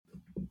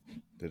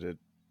Did it?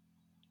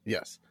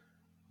 Yes.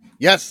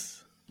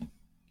 Yes.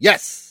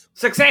 Yes.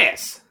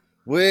 Success.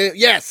 We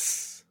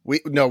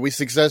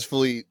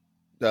successfully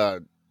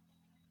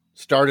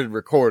started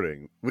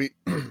recording.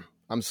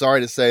 I'm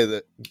sorry to say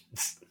that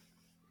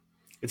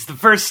It's the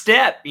first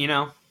step, you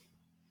know.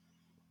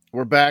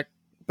 we're back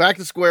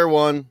to square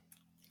one.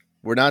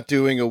 We're not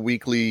doing a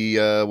weekly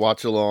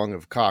watch along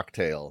of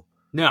Cocktail.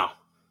 No.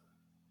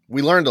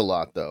 We learned a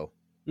lot though.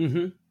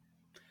 Mm-hmm.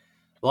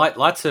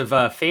 Lots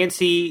of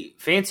fancy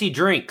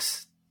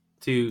drinks.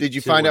 Did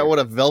you find out what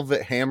a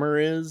velvet hammer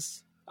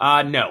is?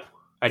 No,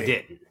 I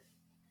didn't.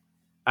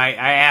 I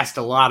asked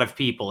a lot of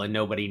people and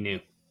nobody knew.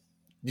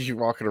 Did you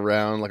walking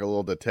around like a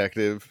little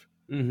detective?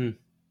 Mm-hmm.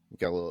 You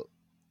got a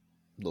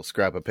little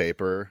scrap of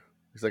paper.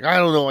 He's like, I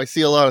don't know. I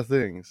see a lot of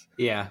things.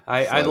 Yeah,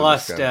 I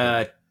lost.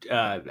 I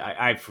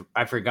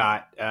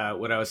forgot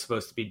what I was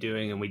supposed to be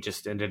doing, and we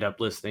just ended up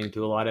listening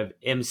to a lot of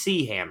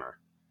MC Hammer.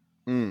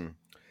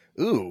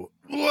 Ooh,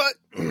 what?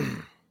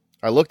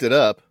 I looked it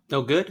up.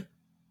 No good.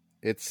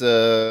 It's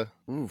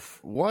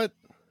what?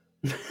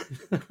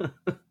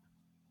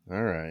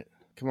 All right,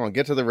 come on,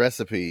 get to the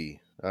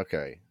recipe.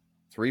 Okay,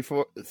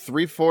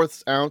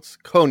 3/4 ounce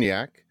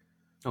cognac.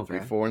 Okay.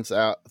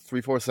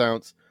 3/4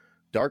 ounce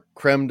dark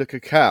creme de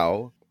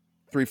cacao.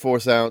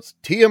 3/4 ounce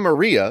Tia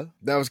Maria.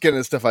 Now I was getting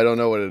into stuff I don't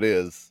know what it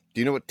is.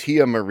 Do you know what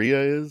Tia Maria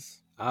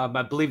is? I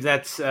believe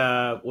that's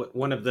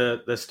one of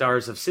the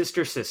stars of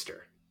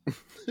Sister.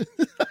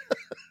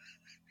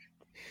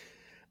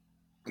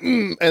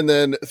 And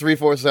then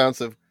 3/4 ounce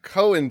of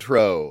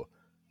Cointreau,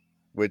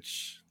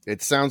 which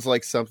it sounds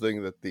like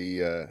something that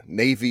the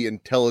Navy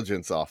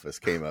Intelligence Office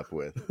came up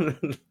with.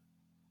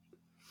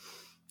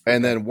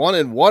 And then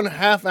 1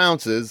 1/2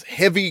 ounces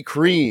heavy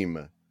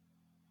cream.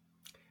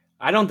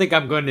 I don't think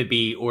I'm going to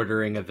be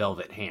ordering a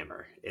Velvet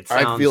Hammer. It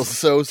sounds I feel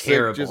so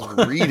terrible. sick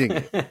just reading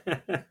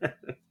it.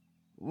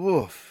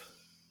 Woof.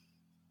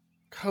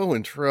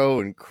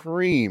 Cointreau and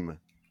cream.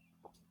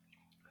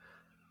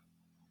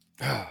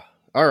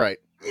 All right.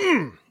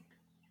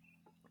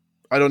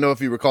 I don't know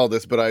if you recall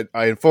this, but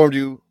I informed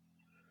you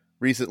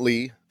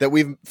recently that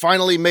we've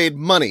finally made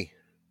money.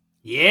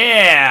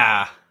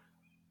 Yeah.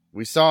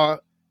 We saw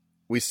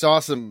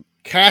some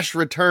cash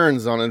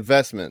returns on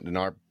investment in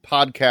our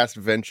podcast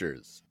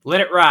ventures.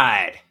 Let it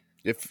ride.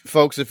 If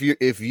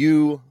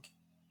you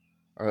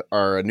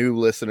are a new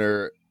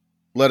listener,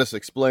 let us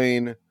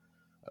explain.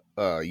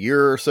 A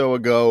year or so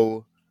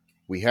ago,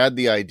 we had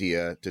the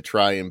idea to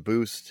try and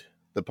boost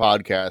the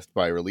podcast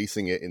by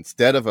releasing it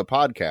instead of a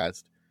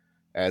podcast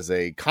as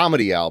a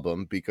comedy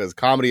album, because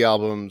comedy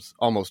albums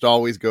almost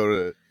always go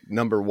to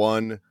number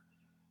one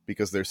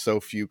because there's so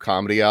few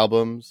comedy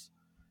albums.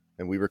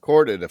 And we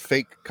recorded a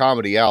fake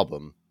comedy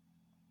album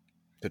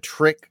to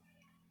trick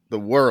the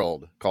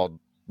world called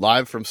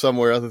Live from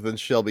Somewhere Other Than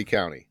Shelby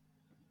County.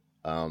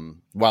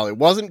 While it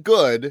wasn't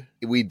good,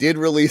 we did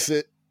release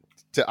it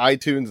to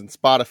iTunes and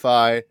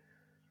Spotify.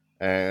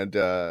 And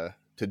to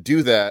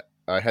do that,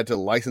 I had to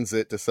license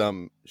it to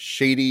some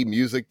shady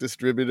music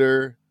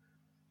distributor.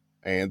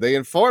 And they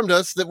informed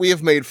us that we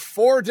have made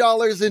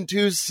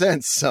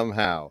 $4.02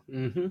 somehow.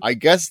 Mm-hmm. I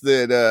guess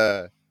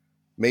that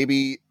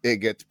maybe it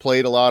gets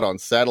played a lot on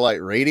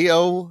satellite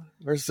radio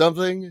or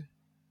something.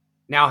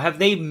 Now, have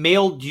they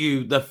mailed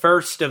you the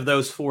first of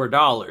those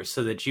 $4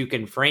 so that you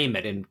can frame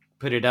it and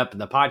put it up in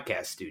the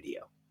podcast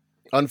studio?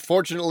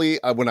 Unfortunately,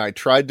 when I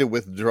tried to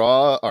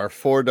withdraw our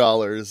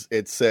 $4,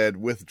 it said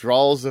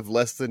withdrawals of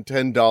less than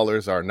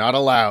 $10 are not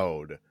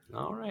allowed.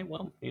 All right,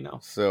 well,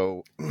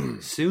 So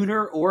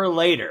sooner or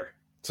later.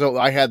 So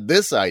I had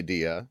this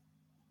idea,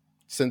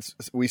 since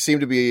we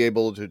seem to be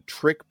able to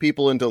trick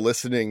people into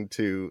listening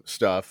to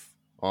stuff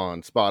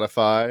on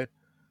Spotify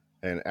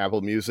and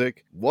Apple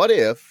Music. What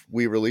if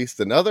we released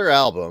another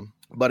album,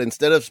 but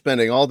instead of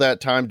spending all that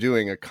time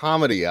doing a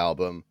comedy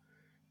album,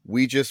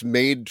 we just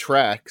made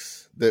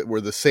tracks that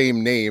were the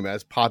same name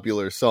as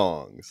popular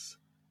songs?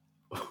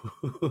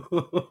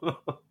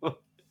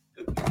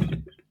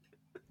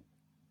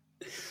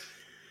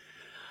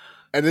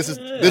 And this is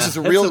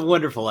a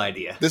wonderful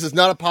idea. This is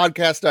not a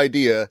podcast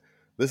idea.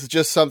 This is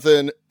just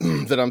something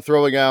that I'm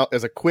throwing out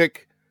as a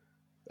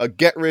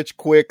get rich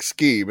quick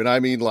scheme. And I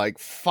mean like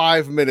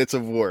 5 minutes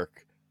of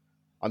work.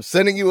 I'm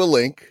sending you a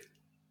link.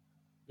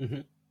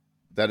 Mm-hmm.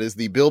 That is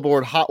the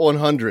Billboard Hot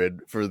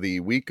 100 for the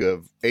week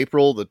of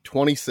April the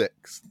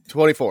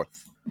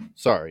 24th.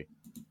 Sorry.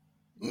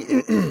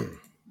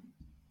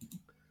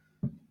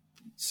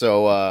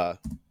 So,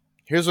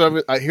 here's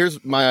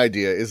my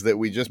idea is that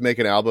we just make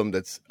an album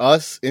that's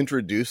us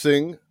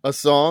introducing a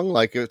song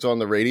like it's on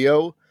the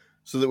radio,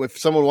 so that if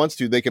someone wants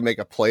to, they can make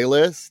a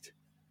playlist,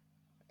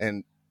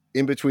 and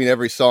in between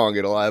every song,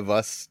 it'll have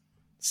us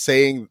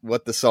saying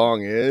what the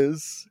song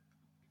is.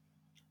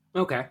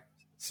 Okay.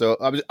 So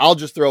I'll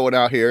just throw it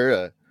out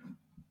here.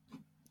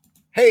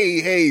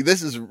 Hey,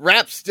 this is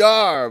Rap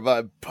Star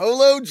by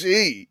Polo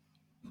G.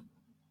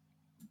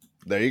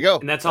 There you go.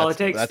 And that's all it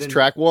takes. That's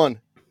track one.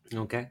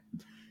 Okay.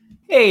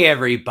 Hey,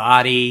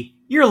 everybody.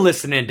 You're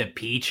listening to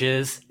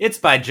Peaches. It's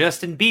by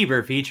Justin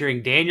Bieber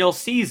featuring Daniel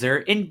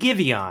Caesar and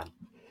Giveon.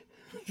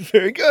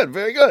 Very good.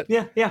 Very good.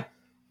 Yeah.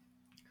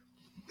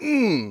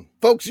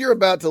 Folks, you're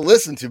about to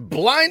listen to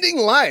Blinding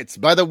Lights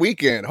by The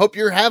Weeknd. Hope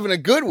you're having a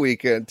good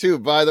weekend, too,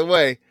 by the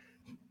way.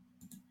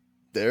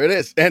 There it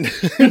is. And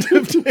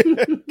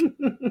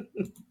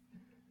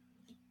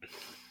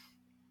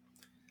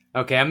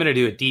okay, I'm going to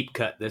do a deep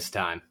cut this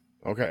time.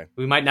 Okay.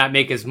 We might not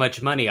make as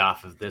much money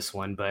off of this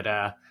one,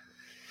 but,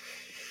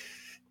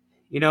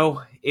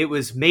 it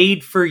was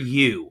Made for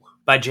You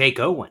by Jake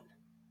Owen.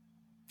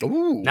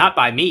 Ooh. Not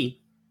by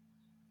me,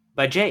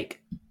 by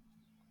Jake.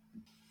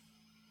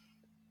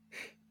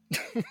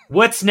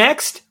 What's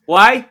Next?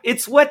 Why,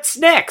 it's What's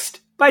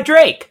Next by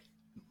Drake.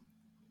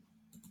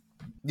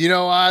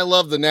 I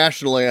love the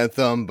national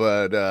anthem,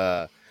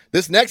 but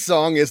this next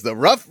song is the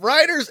Rough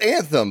Riders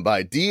Anthem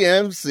by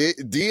DMX.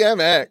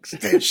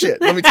 Shit,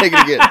 let me take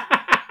it again.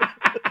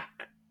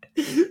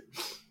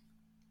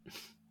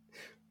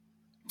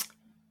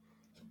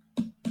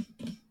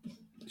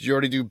 Did you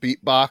already do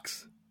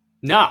beatbox?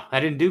 No, I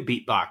didn't do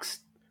beatbox.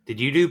 Did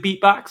you do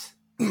beatbox?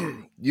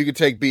 You can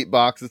take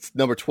beatbox. It's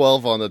number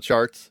 12 on the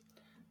charts.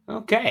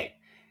 Okay.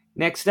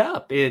 Next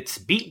up, it's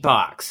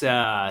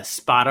Beatbox.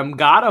 Spot 'em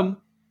Got 'em,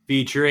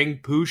 featuring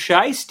Pooh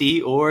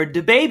Shiesty or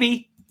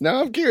DaBaby.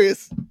 Now I'm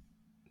curious.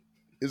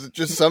 Is it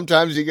just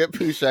sometimes you get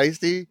Pooh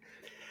Shiesty?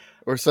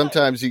 Or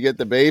sometimes you get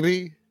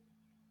DaBaby?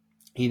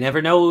 You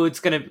never know what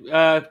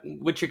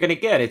you're gonna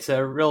get. It's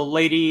a real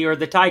Lady or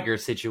the Tiger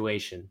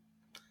situation.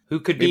 Who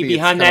could be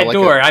behind that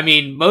door? I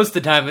mean, most of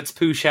the time it's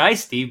Pooh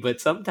Shiesty,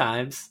 but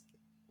sometimes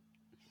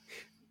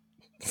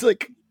it's a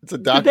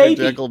Dr.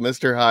 Jekyll,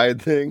 Mr.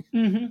 Hyde thing.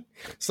 Mm-hmm.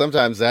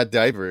 Sometimes that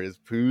diaper is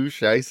Pooh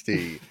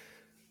Shiesty.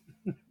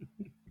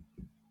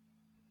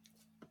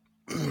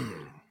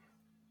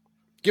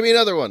 Give me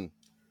another one.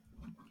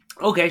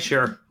 Okay,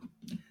 sure.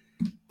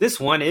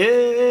 This one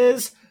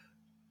is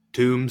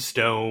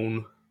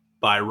Tombstone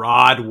by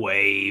Rod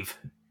Wave.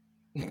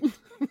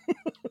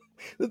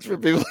 That's for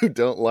people who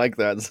don't like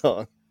that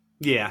song.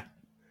 Yeah.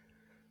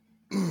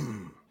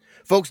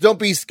 Folks, don't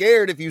be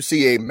scared if you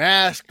see a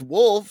masked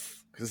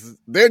wolf, because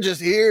they're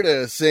just here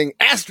to sing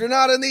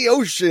Astronaut in the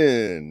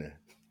Ocean.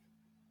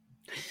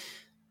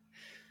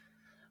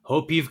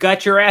 Hope you've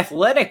got your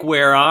athletic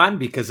wear on,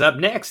 because up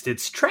next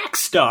it's Track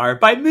Star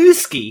by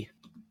Mooski.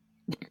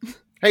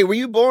 Hey, were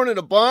you born in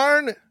a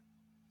barn?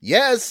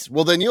 Yes,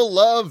 well then you'll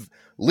love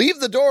Leave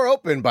the Door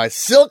Open by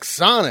Silk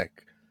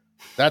Sonic.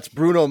 That's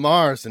Bruno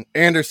Mars and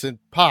Anderson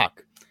 .Paak.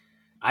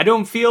 I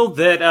don't feel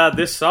that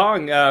this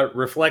song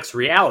reflects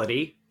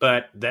reality,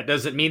 but that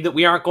doesn't mean that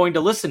we aren't going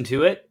to listen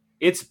to it.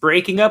 It's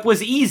Breaking Up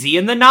Was Easy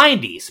in the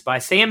 90s by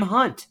Sam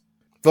Hunt.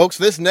 Folks,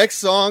 this next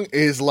song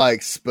is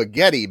like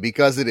spaghetti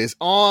because it is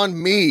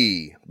On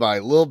Me by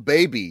Lil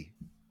Baby.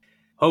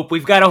 Hope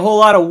we've got a whole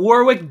lot of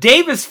Warwick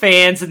Davis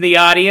fans in the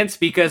audience,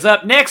 because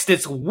up next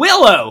it's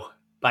Willow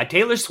by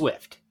Taylor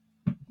Swift.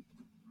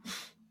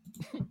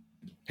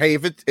 Hey,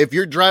 if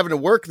you're driving to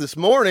work this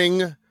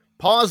morning,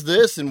 pause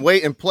this and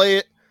wait and play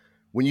it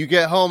when you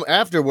get home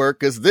after work,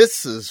 because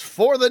this is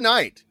For the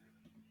Night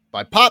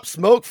by Pop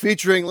Smoke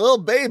featuring Lil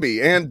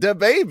Baby and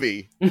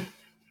DaBaby.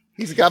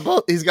 He's got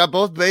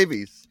both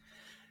babies.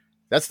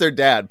 That's their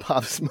dad,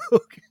 Pop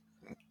Smoke.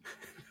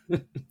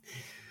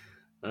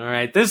 All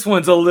right, this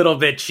one's a little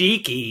bit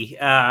cheeky.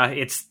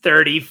 It's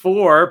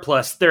 34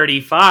 plus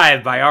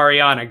 35 by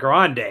Ariana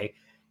Grande.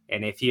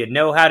 And if you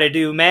know how to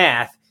do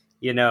math,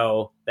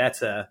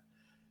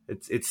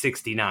 it's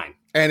 69.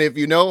 And if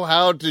you know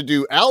how to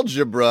do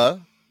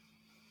algebra,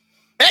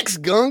 X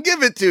gon'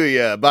 give it to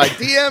you by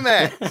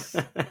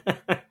DMX.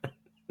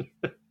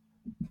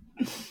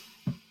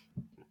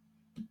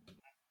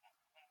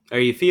 Are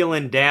you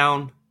feeling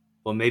down?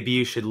 Well, maybe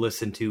you should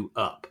listen to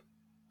Up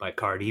by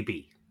Cardi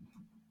B.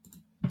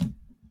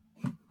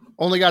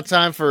 Only got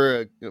time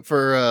for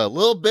a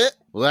little bit.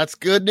 Well, that's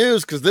good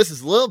news, because this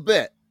is Lil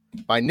Bit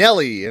by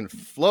Nelly and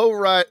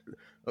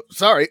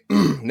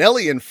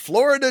Nelly and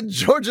Florida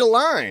Georgia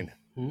Line.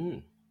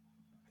 I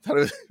thought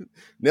it was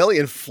Nelly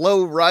and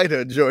Flo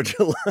Rida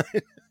Georgia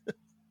Line.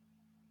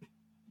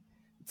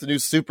 It's a new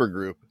super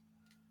group.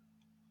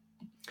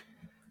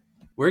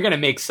 We're going to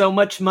make so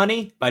much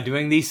money by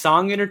doing these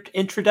song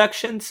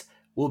introductions.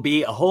 We'll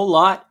be a whole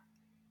lot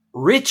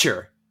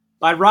richer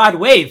by Rod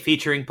Wave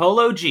featuring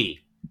Polo G.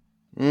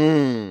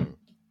 And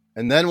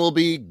then we'll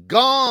be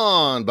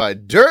Gone by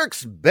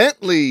Dierks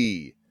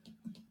Bentley.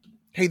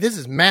 Hey, this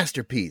is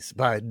Masterpiece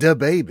by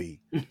DaBaby.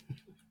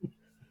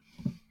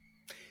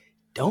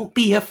 Don't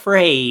be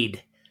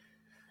afraid.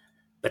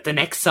 But the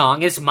next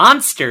song is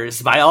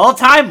Monsters by All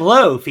Time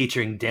Low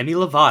featuring Demi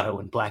Lovato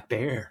and Black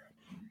Bear.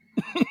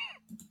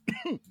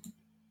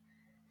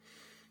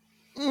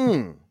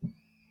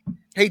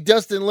 Hey,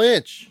 Dustin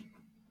Lynch.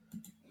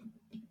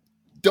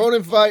 Don't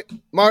invite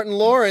Martin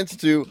Lawrence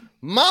to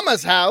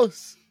Mama's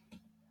House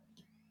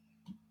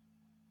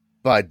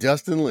by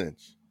Dustin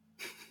Lynch.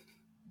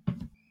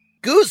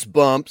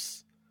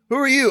 Goosebumps? Who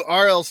are you,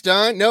 R.L.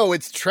 Stein? No,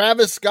 it's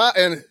Travis Scott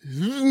and...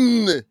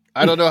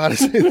 I don't know how to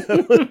say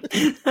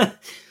that one.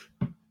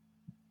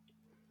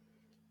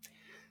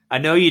 I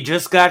know you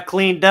just got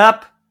cleaned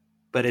up,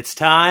 but it's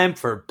time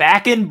for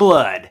Back in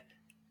Blood.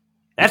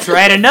 That's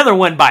right, another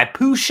one by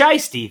Pooh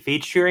Shiesty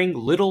featuring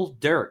Little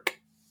Dirk.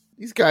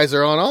 These guys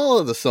are on all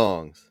of the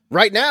songs.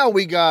 Right now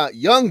we got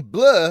Young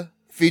Bluh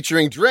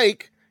featuring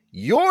Drake.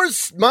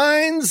 Yours,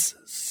 mine's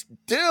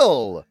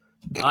still.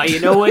 You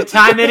know what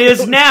time it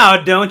is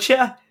now, don't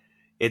you?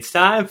 It's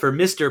time for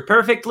Mr.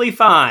 Perfectly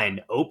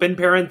Fine. Open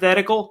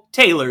parenthetical,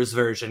 Taylor's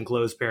version,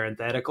 close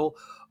parenthetical.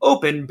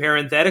 Open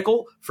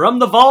parenthetical, From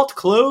the Vault,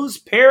 close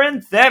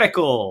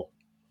parenthetical.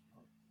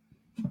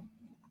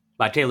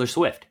 By Taylor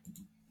Swift.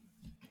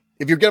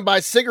 If you're going to buy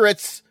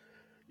cigarettes,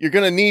 you're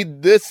going to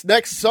need this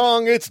next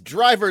song. It's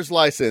Driver's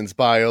License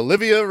by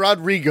Olivia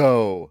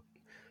Rodrigo.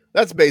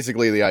 That's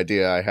basically the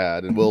idea I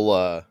had, and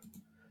we'll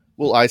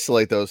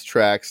isolate those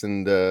tracks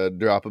and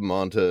drop them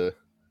onto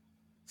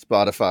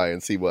Spotify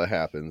and see what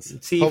happens.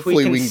 See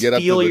hopefully if we can get up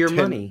to your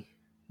money.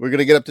 We're going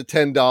to get up to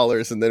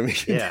 $10 and then we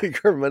can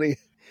take our money.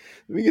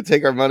 We can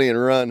take our money and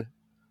run.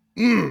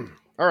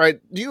 All right.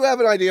 Do you have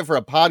an idea for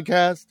a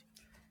podcast?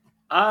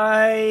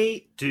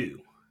 I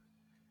do.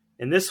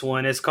 And this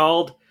one is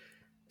called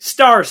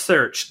Star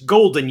Search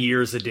Golden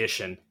Years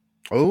Edition.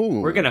 Oh.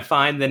 We're going to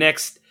find the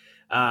next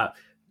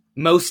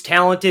most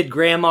talented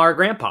grandma or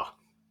grandpa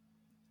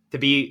to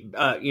be,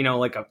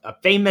 like a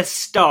famous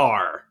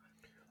star.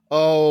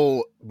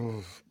 Oh,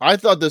 I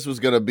thought this was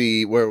going to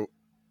be where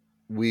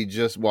we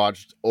just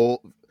watched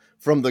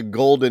from the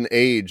golden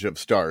age of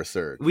Star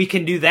Search. We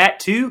can do that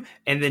too,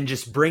 and then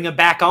just bring them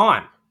back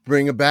on.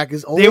 Bring them back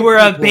as old They were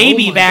people. A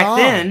baby back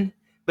then,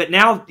 but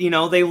now,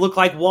 they look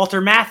like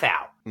Walter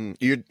Matthau.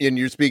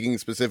 You're speaking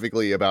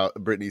specifically about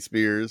Britney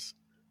Spears?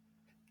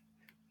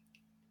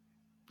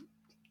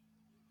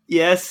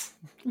 Yes.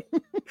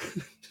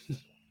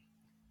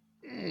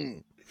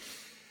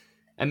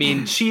 I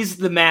mean, she's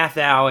the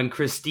Matthau and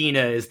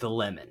Christina is the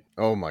lemon.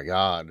 Oh my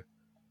God.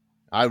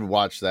 I would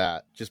watch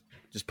that. Just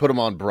put them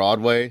on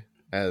Broadway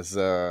as,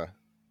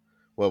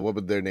 what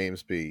would their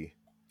names be?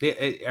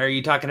 Are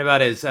you talking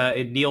about as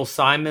Neil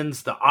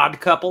Simon's The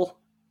Odd Couple?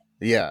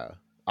 Yeah.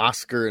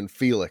 Oscar and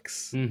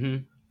Felix.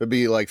 Mm-hmm. It'd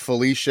be like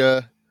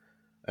Felicia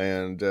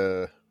and,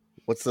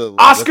 what's the...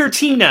 Oscar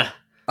Tina.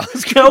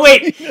 No,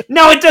 wait.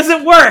 No, it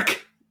doesn't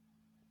work.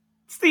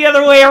 It's the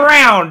other way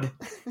around.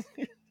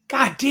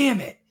 God damn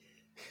it.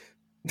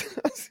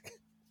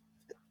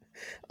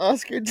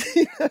 Oscar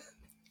Tina.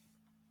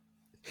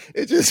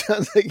 It just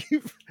sounds like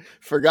you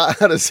forgot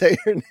how to say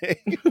her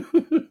name.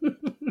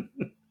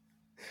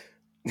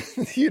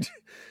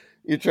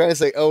 You're trying to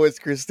say, oh, it's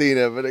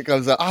Christina, but it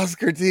comes out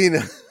Oscar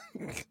Tina.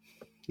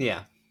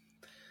 Yeah.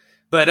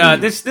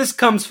 But this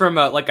comes from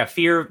a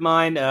fear of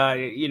mine.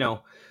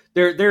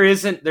 There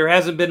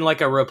hasn't been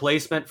like a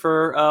replacement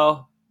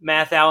for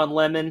Matthau and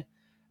Lemon.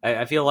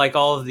 I feel like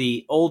all of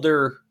the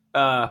older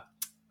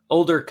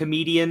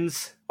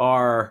comedians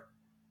are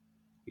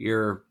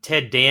your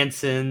Ted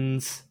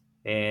Dansons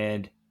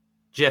and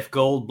Jeff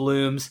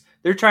Goldblums.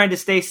 They're trying to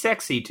stay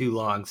sexy too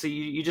long, so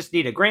you just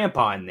need a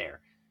grandpa in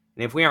there.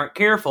 And if we aren't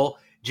careful,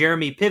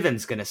 Jeremy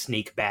Piven's going to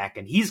sneak back,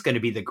 and he's going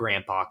to be the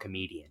grandpa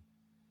comedian.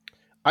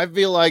 I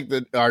feel like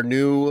that our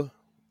new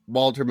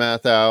Walter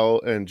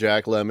Matthau and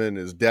Jack Lemmon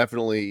is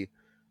definitely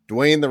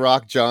Dwayne "The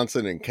Rock"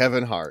 Johnson and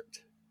Kevin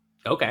Hart.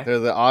 Okay. They're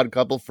the odd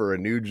couple for a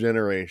new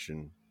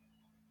generation.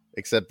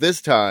 Except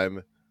this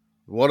time,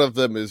 one of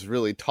them is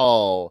really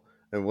tall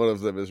and one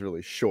of them is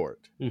really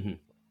short. Mm-hmm.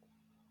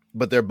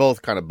 But they're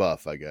both kind of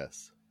buff, I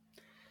guess.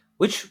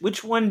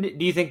 Which one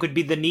do you think would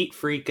be the neat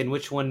freak and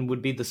which one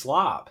would be the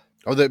slob?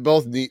 Oh, they're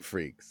both neat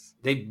freaks.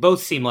 They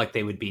both seem like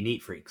they would be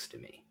neat freaks to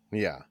me.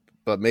 Yeah,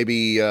 but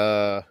maybe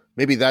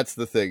that's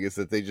the thing, is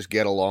that they just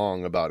get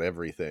along about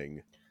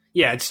everything.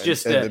 Yeah, it's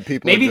just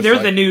maybe they're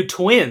the new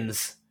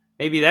twins.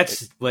 Maybe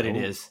that's what it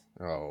is.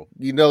 Oh,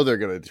 they're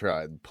gonna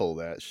try and pull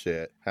that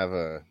shit. Have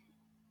a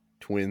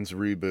twins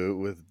reboot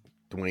with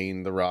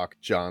Dwayne "The Rock"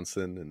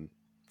 Johnson and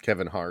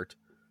Kevin Hart.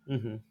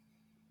 Mm-hmm.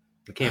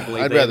 I can't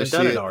believe they haven't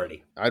done it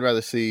already. I'd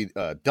rather see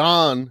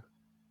Don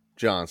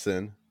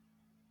Johnson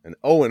and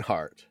Owen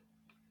Hart.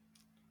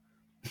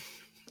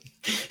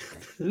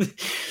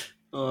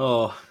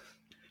 Oh,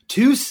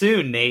 too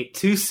soon, Nate.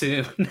 Too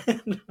soon.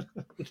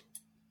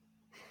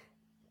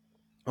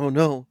 Oh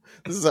no!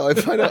 This is how I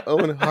find out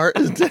Owen Hart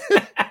is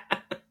dead.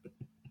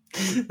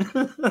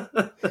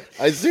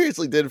 I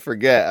seriously did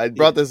forget. I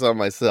brought this on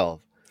myself.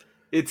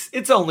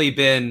 It's only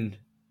been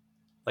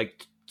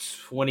like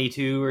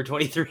 22 or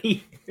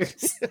 23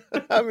 years.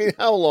 I mean,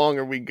 how long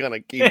are we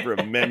gonna keep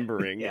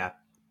remembering? Yeah.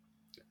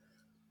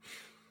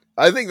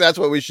 I think that's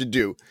what we should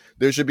do.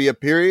 There should be a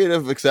period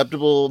of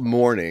acceptable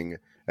mourning,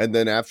 and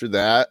then after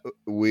that,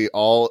 we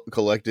all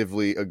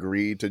collectively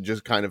agree to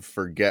just kind of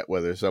forget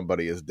whether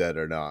somebody is dead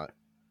or not.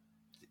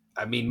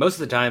 I mean, most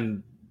of the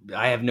time,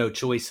 I have no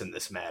choice in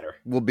this matter.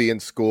 We'll be in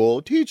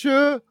school.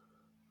 Teacher,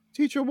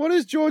 what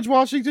is George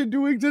Washington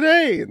doing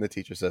today? And the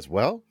teacher says,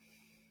 well,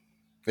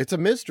 it's a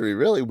mystery,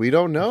 really. We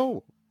don't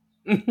know.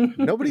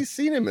 Nobody's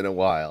seen him in a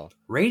while.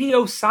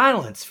 Radio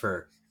silence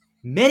for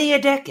many a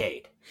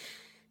decade.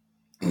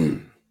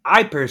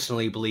 I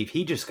personally believe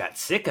he just got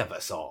sick of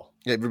us all.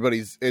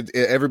 Everybody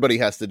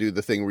has to do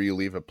the thing where you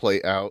leave a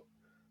plate out,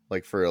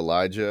 like for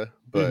Elijah,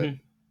 but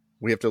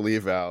we have to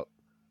leave out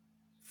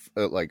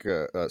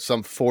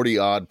some 40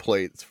 odd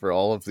plates for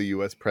all of the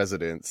U.S.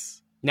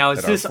 presidents. Now,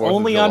 is this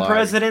only on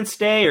President's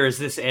Day, or is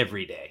this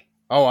every day?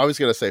 Oh, I was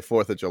going to say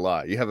 4th of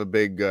July. You have a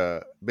big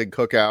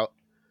cookout,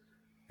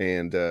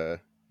 and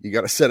you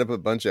got to set up a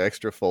bunch of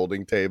extra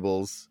folding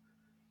tables.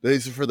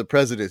 These are for the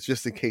presidents,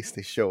 just in case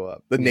they show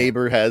up. The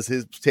neighbor has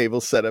his table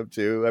set up,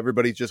 too.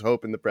 Everybody's just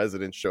hoping the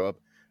presidents show up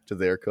to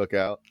their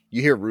cookout.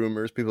 You hear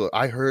rumors.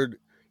 I heard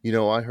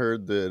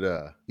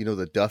that,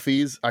 the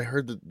Duffys, I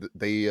heard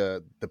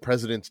that the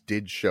presidents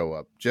did show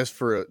up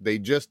they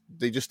just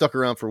stuck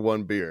around for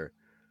one beer.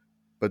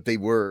 But they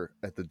were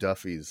at the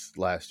Duffys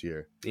last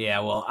year. Yeah,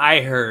 well, I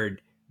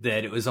heard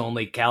that it was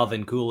only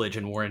Calvin Coolidge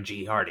and Warren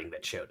G. Harding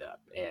that showed up,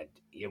 and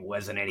it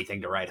wasn't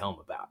anything to write home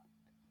about.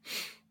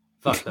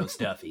 Fuck those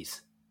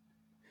Duffys.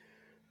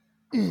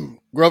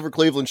 Grover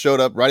Cleveland showed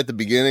up right at the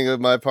beginning of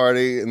my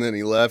party, and then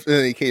he left, and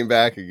then he came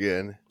back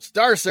again.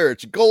 Star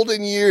Search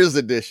Golden Years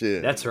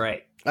edition. That's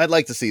right. I'd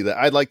like to see that.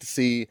 I'd like to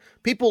see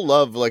people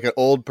love like an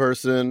old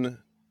person.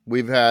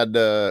 We've had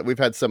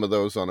some of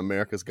those on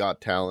America's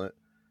Got Talent.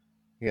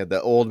 He had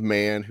that old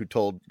man who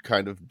told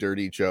kind of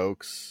dirty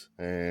jokes,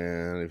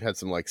 and we've had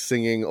some like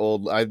singing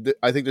old. I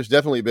think there's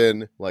definitely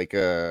been like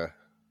an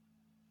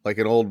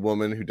old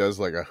woman who does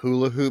like a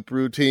hula hoop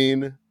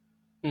routine,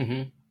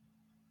 and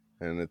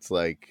it's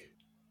like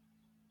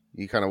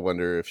you kind of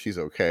wonder if she's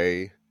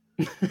okay.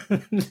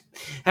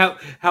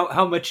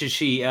 How much is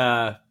she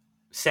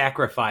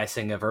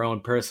sacrificing of her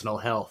own personal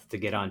health to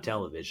get on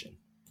television?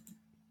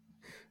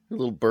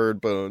 Little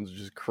bird bones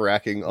just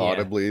cracking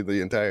audibly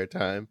the entire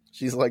time.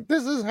 She's like,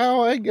 "This is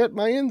how I get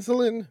my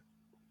insulin.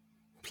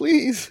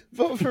 Please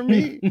vote for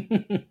me."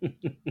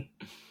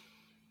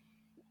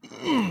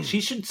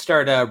 She should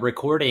start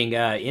recording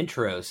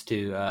intros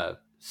to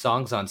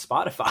songs on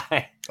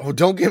Spotify. Oh,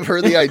 don't give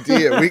her the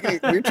idea.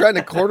 We're trying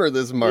to corner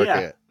this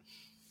market.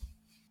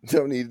 Yeah.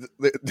 Don't need.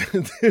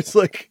 There's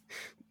like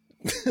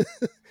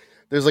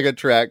a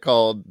track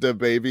called "The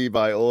Baby"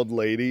 by Old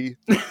Lady.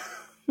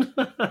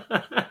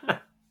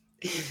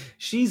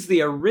 She's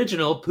the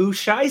original Pooh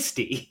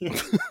Shiesty.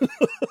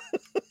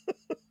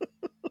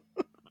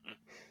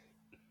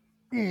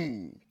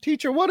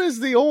 Teacher, what is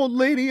the old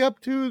lady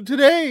up to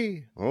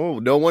today? Oh,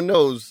 no one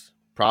knows.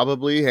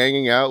 Probably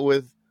hanging out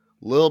with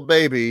Lil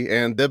Baby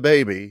and the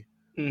baby.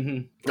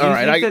 All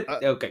right.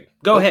 Okay.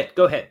 Go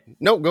ahead.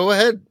 No, go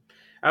ahead.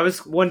 I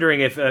was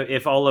wondering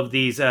if all of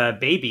these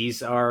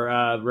babies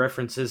are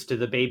references to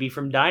the baby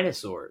from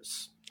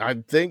Dinosaurs. I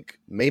think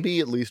maybe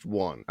at least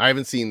one. I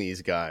haven't seen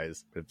these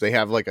guys. If they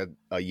have like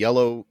a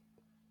yellow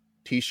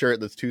t-shirt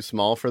that's too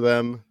small for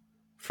them,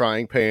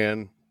 frying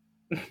pan.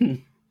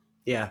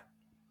 Yeah.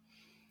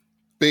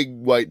 Big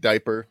white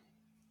diaper.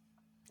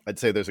 I'd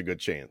say there's a good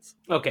chance.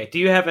 Okay. Do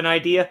you have an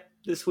idea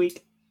this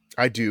week?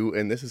 I do.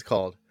 And this is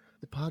called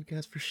The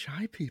Podcast for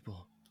Shy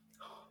People.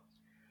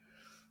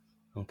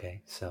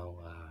 Okay.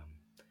 So,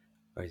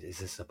 or is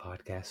this a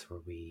podcast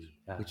where we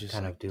just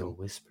kind of do a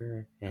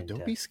whisper? And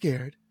don't be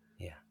scared.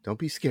 Yeah. Don't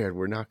be scared.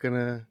 We're not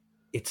gonna.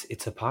 It's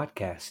a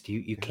podcast.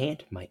 You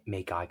can't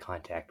make eye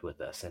contact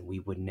with us, and we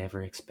would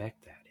never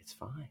expect that. It's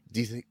fine. Do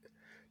you think?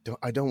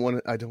 I don't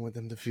want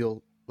them to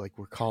feel like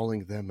we're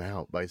calling them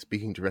out by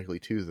speaking directly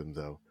to them,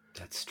 though.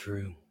 That's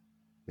true.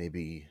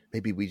 Maybe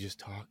we just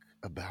talk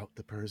about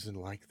the person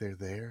like they're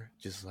there,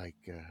 just like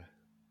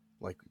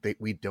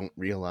we don't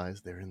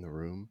realize they're in the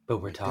room.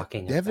 But we're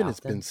talking. Devin about has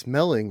them. been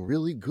smelling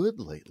really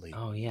good lately.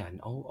 Oh yeah, and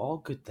all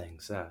good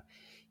things.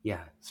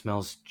 Yeah,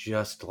 smells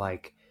just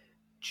like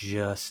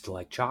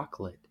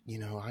chocolate. You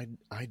know, I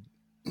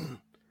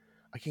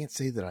can't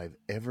say that I've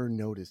ever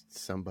noticed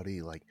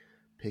somebody like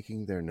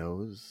picking their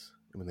nose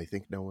when they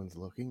think no one's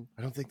looking.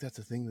 I don't think that's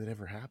a thing that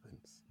ever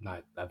happens.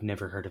 I've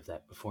never heard of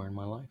that before in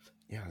my life.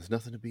 Yeah, there's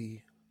nothing to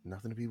be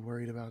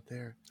worried about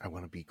there. I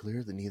want to be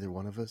clear that neither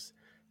one of us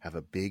have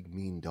a big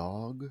mean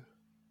dog.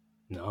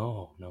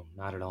 No,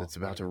 not at all. That's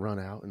about to run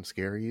out and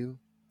scare you.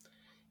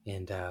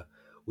 And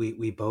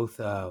we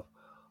both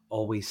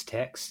always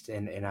text,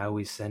 and I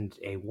always send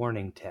a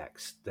warning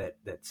text that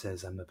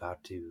says I'm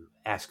about to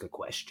ask a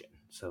question,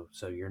 so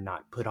you're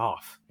not put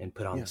off and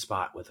put on the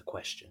spot with a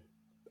question.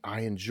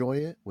 I enjoy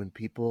it when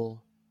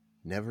people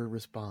never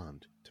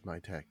respond to my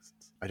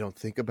texts. I don't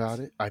think about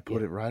it. I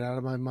put it right out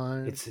of my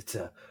mind. It's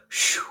a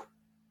shoo.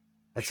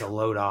 That's a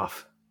load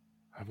off.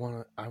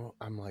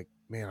 I'm like,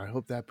 man, I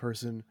hope that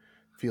person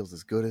feels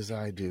as good as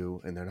I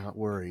do, and they're not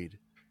worried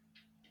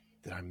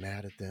that I'm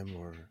mad at them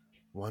or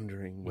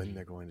wondering when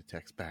they're going to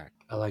text back.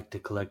 I like to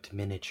collect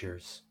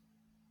miniatures.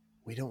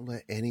 We don't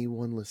let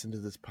anyone listen to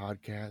this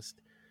podcast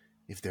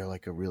if they're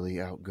like a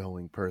really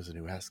outgoing person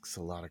who asks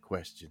a lot of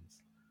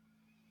questions.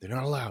 They're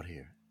not allowed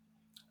here.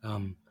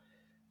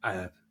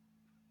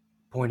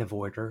 Point of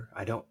order.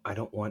 I don't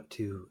want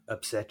to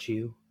upset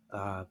you,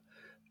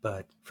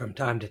 but from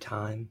time to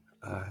time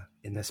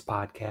in this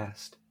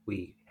podcast,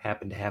 we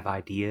happen to have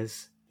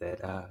ideas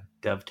that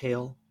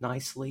dovetail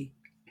nicely.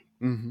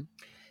 Mm-hmm.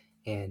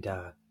 And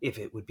if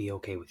it would be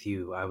okay with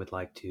you, I would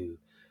like to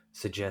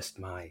suggest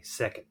my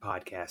second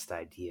podcast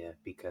idea,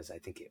 because I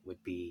think it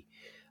would be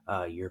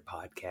your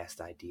podcast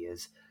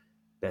idea's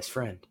best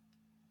friend.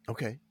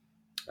 Okay.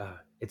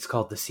 It's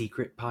called The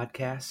Secret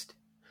Podcast.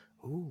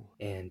 Ooh,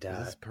 and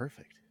this is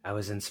perfect. I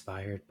was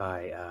inspired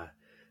by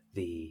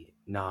the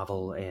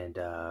novel and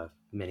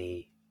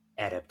many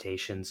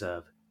adaptations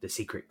of The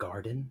Secret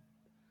Garden.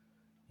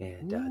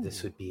 And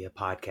this would be a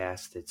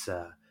podcast that's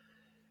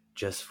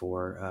just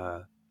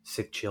for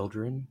sick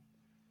children,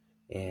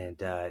 and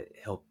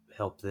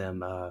help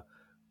them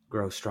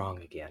grow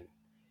strong again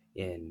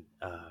in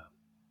a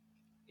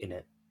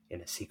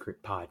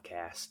secret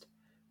podcast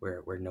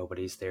where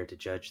nobody's there to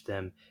judge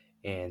them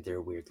and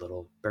their weird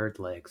little bird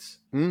legs.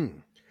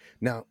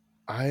 Now,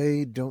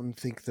 I don't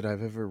think that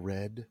I've ever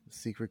read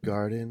Secret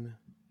Garden.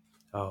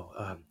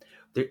 Oh,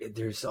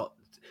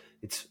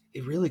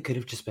 it really could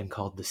have just been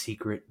called The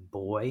Secret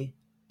Boy,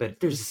 but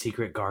there's a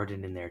secret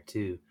garden in there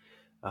too.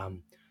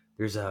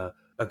 There's a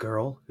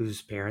girl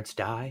whose parents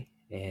die,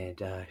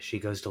 and she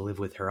goes to live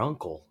with her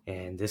uncle,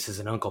 and this is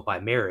an uncle by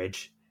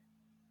marriage.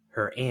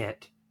 Her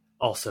aunt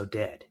also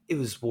dead. It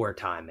was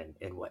wartime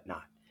and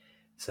whatnot.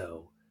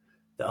 So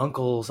the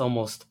uncle's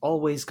almost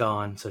always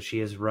gone, so she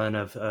has run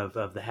of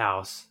the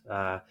house,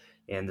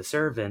 and the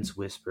servants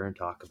whisper and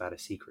talk about a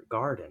secret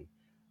garden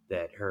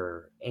that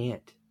her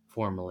aunt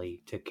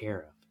formerly took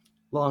care of.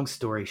 Long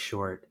story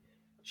short,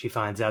 she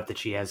finds out that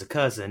she has a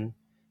cousin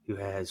who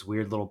has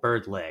weird little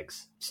bird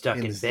legs, stuck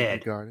in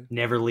bed,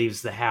 never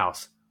leaves the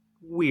house.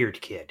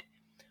 Weird kid.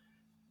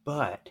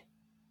 But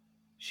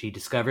she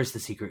discovers the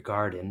secret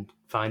garden,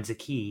 finds a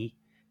key,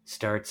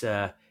 starts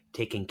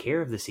taking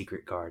care of the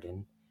secret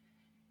garden,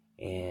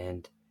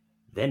 and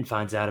then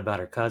finds out about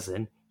her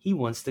cousin. He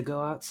wants to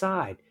go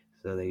outside.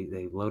 So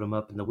they load him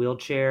up in the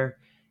wheelchair.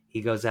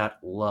 He goes out,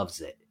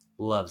 loves it.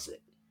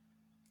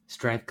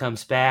 Strength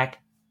comes back.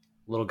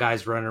 Little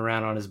guy's running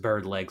around on his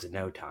bird legs in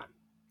no time.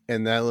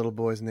 And that little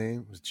boy's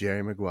name was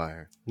Jerry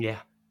Maguire.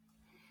 Yeah.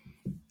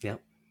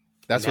 Yep.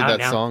 That's what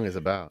that song is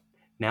about.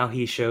 Now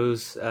he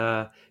shows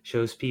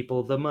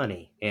people the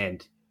money,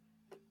 and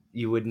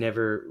you would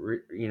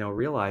never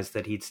realize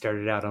that he'd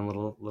started out on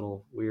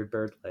little weird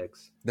bird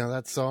legs. Now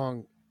that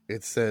song,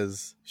 it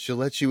says, she'll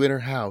let you in her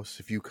house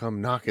if you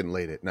come knocking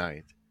late at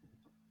night.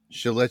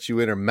 She'll let you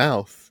in her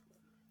mouth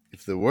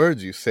if the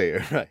words you say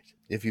are right.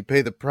 If you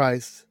pay the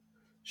price,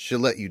 she'll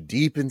let you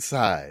deep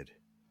inside.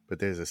 But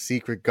there's a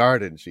secret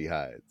garden she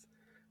hides.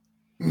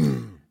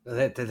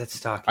 That's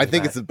talking. I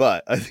think it's a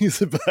butt. That's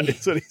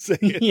what he's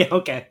saying. Yeah.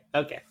 Okay.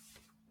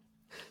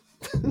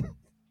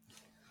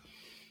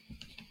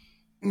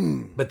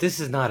 But this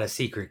is not a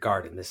secret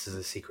garden. This is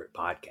a secret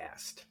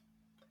podcast.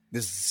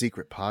 This is a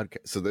secret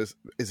podcast. So this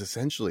is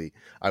essentially,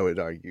 I would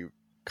argue,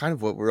 kind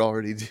of what we're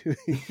already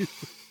doing.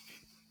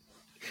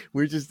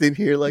 We're just in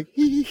here like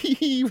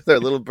with our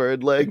little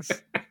bird legs.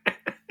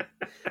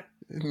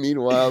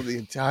 Meanwhile, the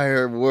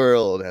entire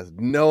world has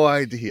no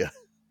idea.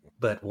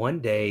 But one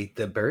day,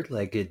 the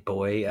bird-legged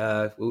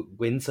boy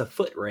wins a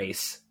foot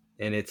race,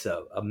 and it's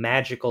a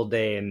magical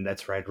day, and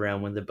that's right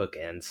around when the book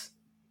ends.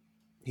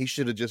 He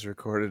should have just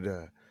recorded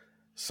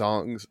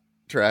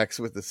tracks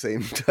with the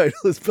same title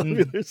as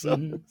popular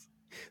songs.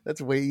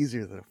 That's way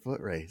easier than a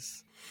foot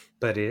race.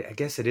 But I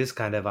guess it is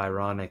kind of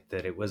ironic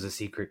that it was a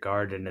secret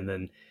garden, and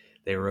then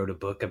they wrote a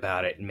book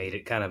about it and made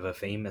it kind of a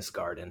famous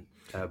garden.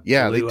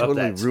 Yeah, they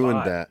totally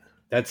ruined that.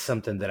 That's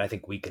something that I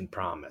think we can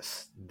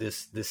promise.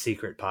 This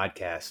secret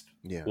podcast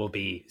will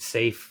be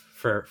safe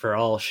for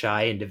all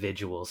shy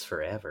individuals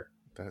forever.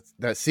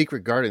 That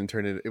secret garden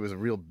it was a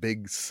real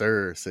Big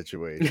Sur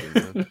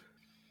situation.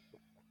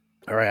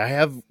 All right, I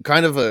have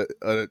kind of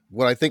a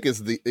what I think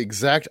is the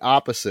exact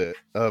opposite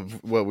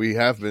of what we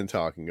have been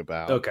talking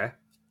about. Okay.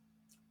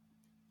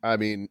 I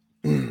mean,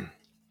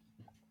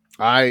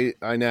 I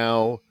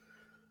now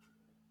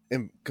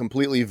am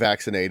completely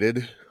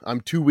vaccinated. I'm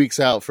 2 weeks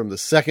out from the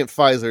second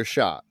Pfizer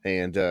shot,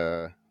 and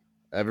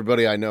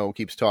everybody I know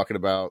keeps talking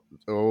about,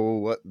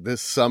 what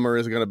this summer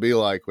is going to be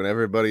like when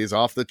everybody's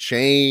off the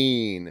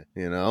chain,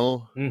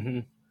 Mm-hmm.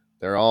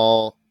 They're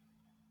all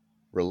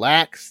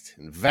relaxed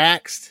and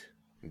vaxxed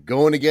and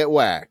going to get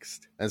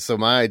waxed. And so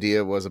my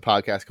idea was a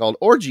podcast called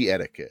Orgy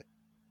Etiquette.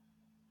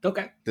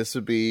 Okay. This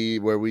would be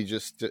where we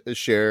just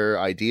share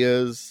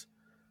ideas.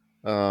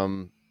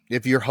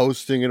 If you're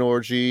hosting an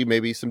orgy,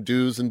 maybe some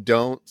do's and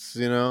don'ts,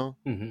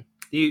 Mm-hmm.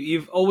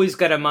 You've always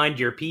got to mind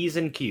your P's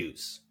and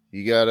Q's.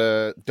 You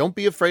gotta, don't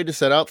be afraid to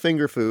set out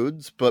finger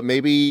foods, but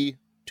maybe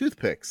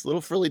toothpicks, little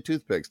frilly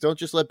toothpicks. Don't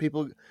just let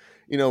people,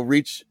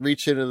 reach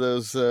into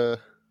those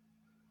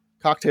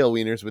cocktail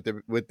wieners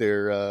with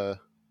their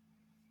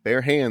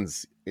bare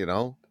hands.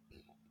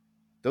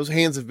 Those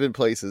hands have been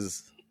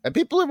places, and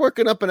people are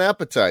working up an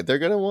appetite. They're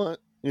gonna want,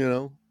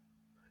 you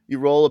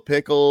roll a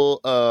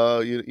pickle,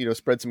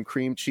 spread some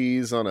cream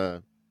cheese on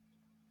a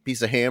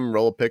piece of ham,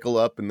 roll a pickle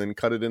up, and then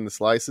cut it into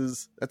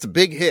slices. That's a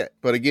big hit.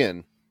 But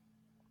again,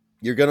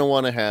 you're going to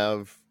want to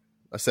have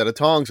a set of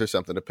tongs or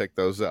something to pick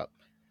those up.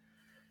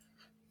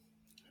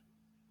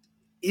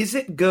 Is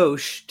it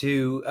gauche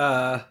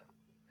to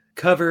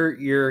cover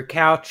your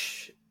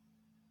couch,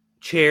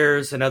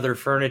 chairs, and other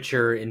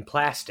furniture in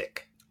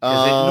plastic?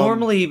 Because it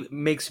normally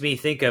makes me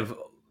think of,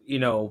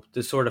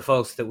 the sort of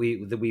folks that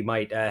we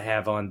might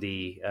have on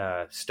the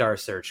Star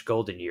Search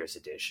Golden Years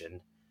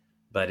edition.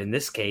 But in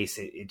this case,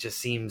 it just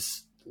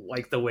seems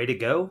like the way to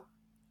go.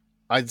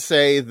 I'd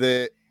say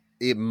that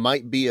it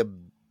might be a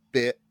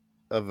bit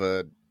of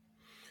a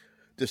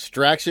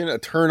distraction, a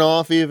turn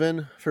off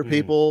even for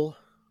people.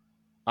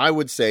 I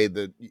would say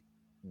that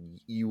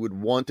you would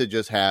want to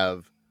just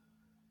have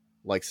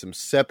like some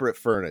separate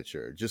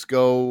furniture. Just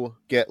go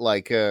get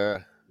like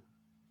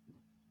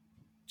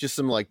just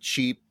some like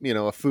cheap,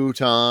 a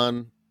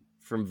futon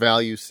from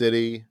Value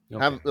City.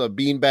 Okay. Have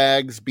bean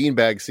bags. Bean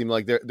bags seem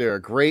like they're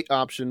a great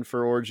option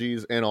for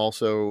orgies and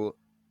also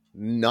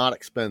not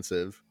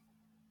expensive.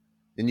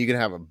 And you can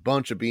have a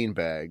bunch of bean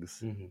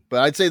bags. Mm-hmm.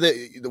 But I'd say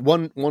that the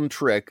one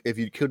trick, if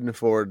you couldn't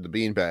afford the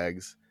bean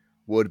bags,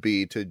 would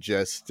be to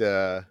just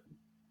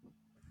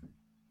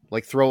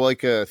like throw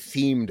like a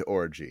themed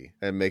orgy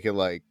and make it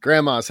like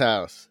grandma's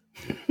house.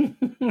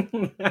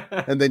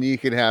 And then you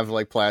can have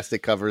like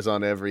plastic covers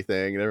on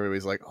everything and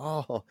everybody's like,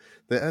 oh,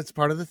 that's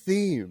part of the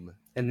theme.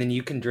 And then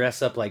you can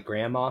dress up like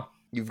grandma.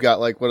 You've got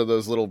like one of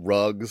those little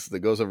rugs that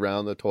goes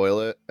around the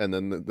toilet and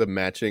then the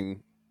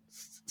matching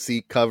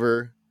seat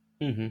cover.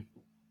 Mm-hmm.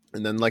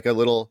 And then like a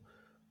little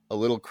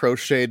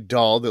crocheted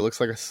doll that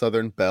looks like a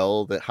Southern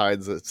Belle that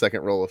hides a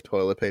second roll of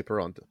toilet paper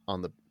on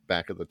the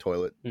back of the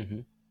toilet.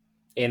 Mm-hmm.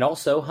 And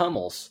also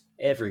Hummels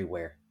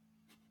everywhere.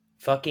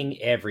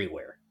 Fucking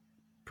everywhere.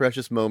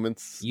 Precious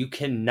moments. You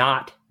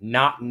cannot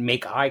not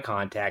make eye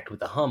contact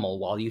with a Hummel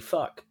while you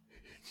fuck.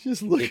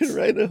 Just looking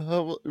right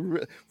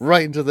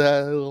into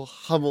that little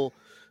Hummel,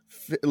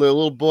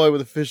 little boy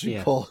with a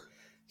fishing pole.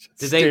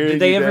 Did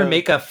they ever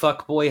make a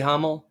fuckboy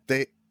Hummel?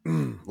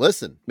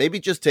 Listen, maybe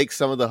just take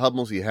some of the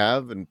Hummels you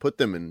have and put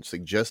them in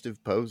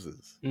suggestive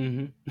poses.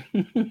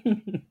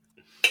 Mm-hmm.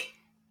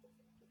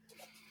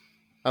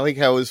 I like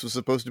how this was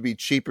supposed to be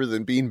cheaper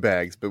than bean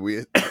bags, but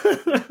we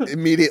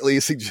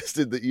immediately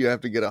suggested that you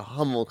have to get a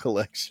Hummel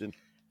collection.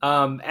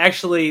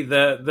 Actually,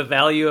 the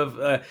value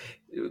of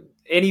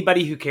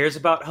anybody who cares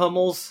about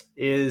Hummels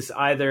is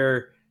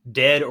either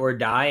dead or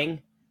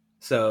dying.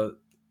 So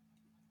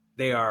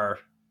they are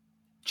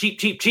cheap,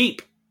 cheap,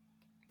 cheap.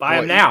 Buy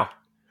them now.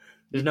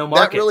 There's no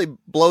market. That really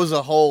blows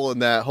a hole in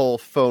that whole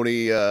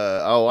phony,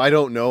 I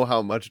don't know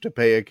how much to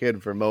pay a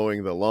kid for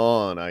mowing the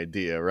lawn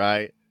idea,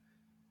 right?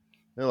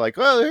 They're like,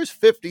 well, there's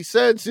 50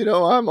 cents,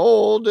 I'm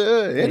old.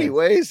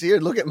 Anyways, here,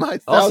 look at my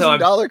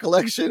 $1,000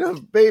 collection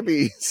of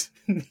babies.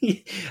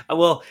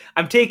 Well,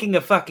 I'm taking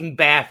a fucking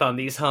bath on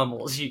these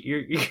Hummels.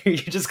 You're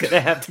just going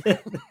to have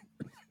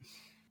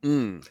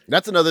to...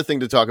 That's another thing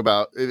to talk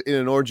about in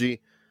an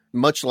orgy.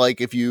 Much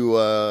like if you,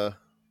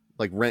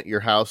 like rent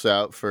your house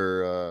out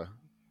for...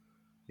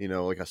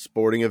 like a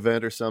sporting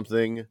event or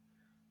something.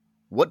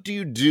 What do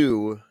you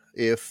do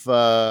if,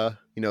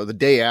 the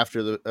day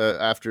after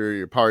after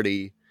your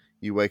party,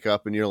 you wake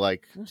up and you're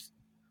like, I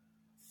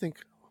think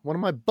one of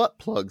my butt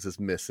plugs is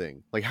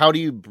missing. Like, how do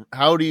you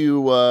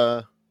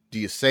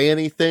say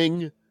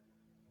anything?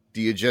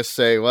 Do you just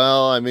say,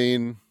 well, I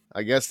mean,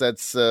 I guess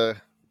that's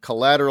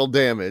collateral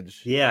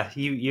damage. Yeah,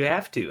 you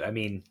have to. I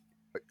mean,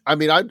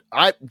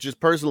 I just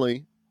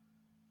personally,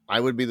 I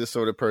would be the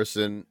sort of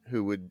person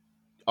who would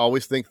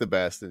always think the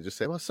best and just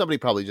say, well, somebody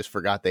probably just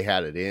forgot they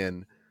had it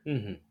in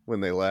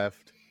when they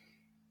left.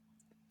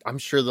 I'm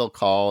sure they'll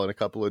call in a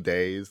couple of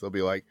days. They'll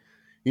be like,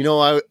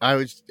 I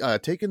was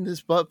taking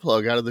this butt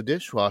plug out of the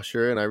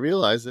dishwasher and I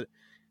realized that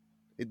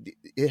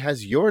it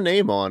has your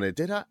name on it.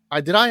 Did I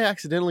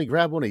accidentally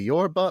grab one of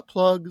your butt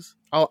plugs?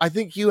 Oh, I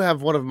think you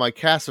have one of my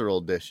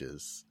casserole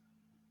dishes.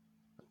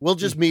 We'll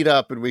just meet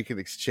up and we can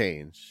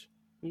exchange.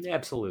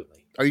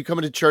 Absolutely. Are you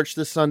coming to church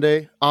this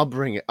Sunday? I'll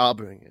bring it.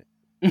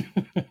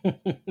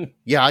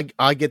 Yeah,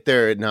 I get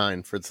there at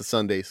 9 for it's a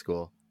Sunday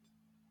school.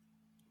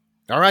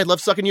 All right, love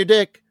sucking your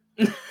dick.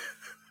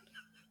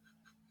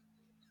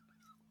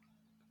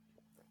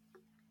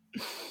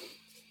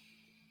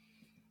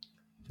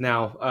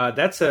 Now,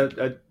 that's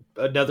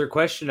another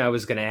question I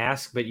was going to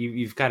ask, but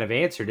you've kind of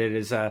answered it.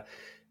 Is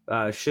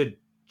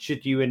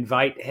should you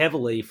invite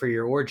heavily for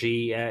your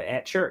orgy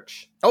at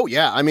church? Oh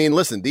yeah, I mean,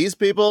 listen, these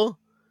people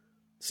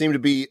seem to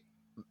be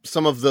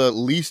some of the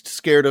least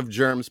scared of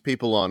germs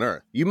people on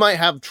earth. You might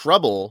have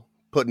trouble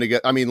putting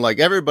together. I mean, like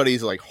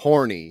everybody's like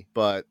horny,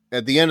 but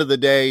at the end of the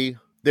day,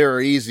 there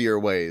are easier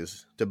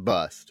ways to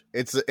bust.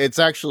 It's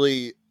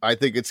actually, I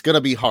think it's going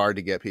to be hard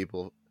to get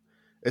people,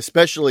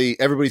 especially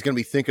everybody's going to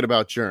be thinking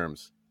about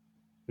germs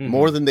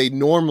more than they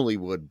normally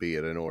would be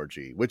at an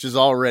orgy, which is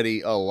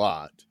already a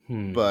lot.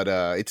 But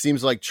it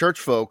seems like church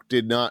folk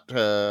did not,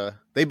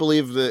 they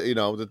believe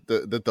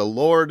that, that the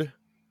Lord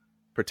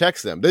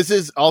protects them. This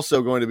is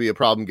also going to be a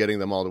problem getting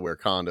them all to wear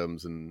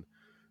condoms and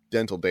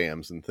dental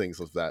dams and things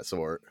of that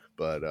sort.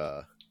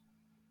 But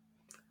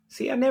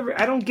see, I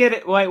don't get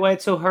it why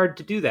it's so hard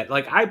to do that.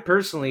 Like, I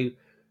personally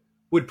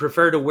would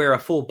prefer to wear a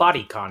full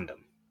body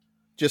condom.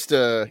 Just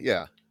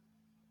yeah.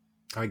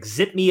 Like,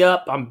 zip me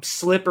up. I'm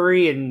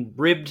slippery and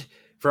ribbed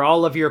for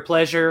all of your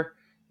pleasure.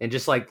 And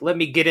just like, let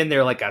me get in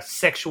there like a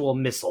sexual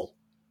missile.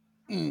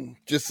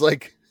 Just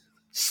like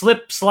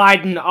slip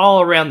sliding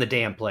all around the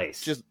damn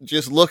place.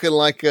 Just looking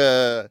like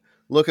a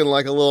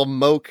little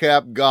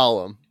mocap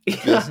golem.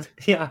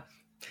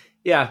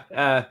 Yeah.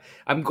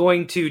 I'm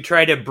going to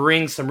try to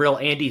bring some real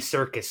Andy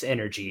Serkis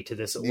energy to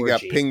this orgy. You got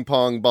ping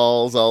pong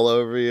balls all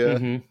over you.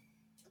 Mm-hmm.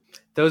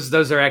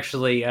 Those are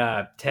actually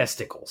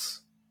testicles.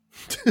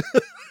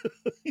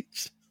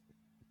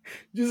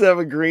 Just have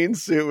a green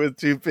suit with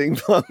 2 ping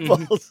pong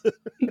balls.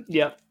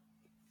 Yep.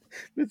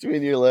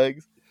 Between your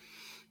legs.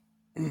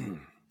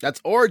 That's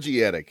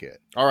orgy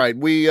etiquette. All right,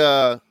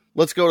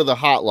 let's go to the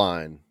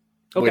hotline.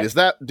 Okay. Wait,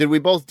 did we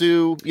both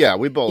do? Yeah,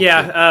 we both.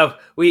 Yeah,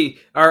 did.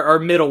 Our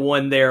middle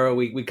one there,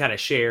 we kind of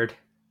shared.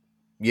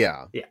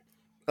 Yeah. Yeah.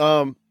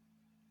 All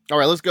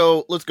right, let's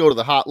go to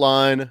the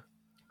hotline.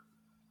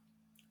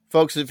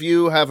 Folks, if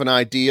you have an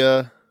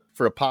idea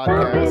for a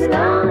podcast.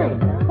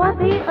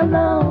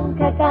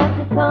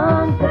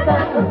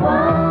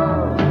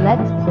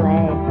 Let's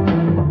play.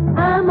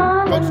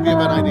 Folks, if you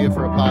have an idea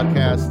for a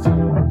podcast,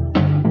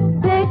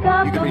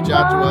 you can reach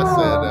out to us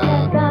at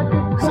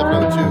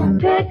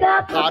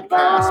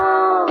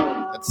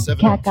 702-PODCAST. That's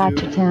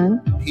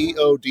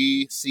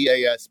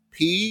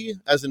 702-PODCASP,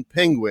 as in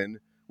penguin.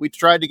 We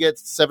tried to get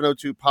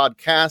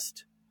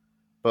 702-PODCAST,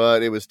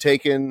 but it was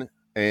taken,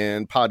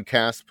 and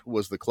podcast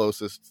was the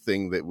closest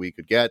thing that we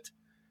could get.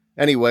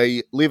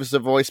 Anyway, leave us a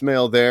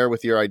voicemail there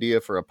with your idea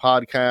for a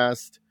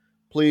podcast.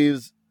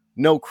 Please,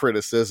 no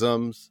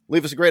criticisms.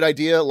 Leave us a great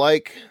idea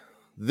like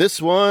this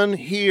one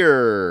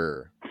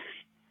here.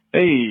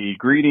 Hey,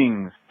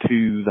 greetings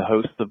to the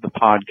host of the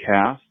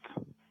podcast.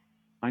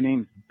 My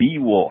name's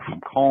Beowulf.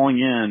 I'm calling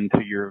in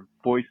to your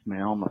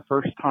voicemail. I'm a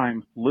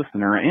first-time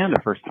listener and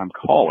a first-time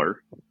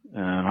caller.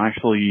 And I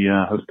actually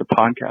host a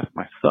podcast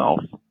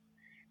myself.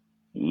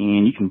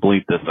 And you can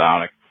bleep this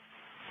out.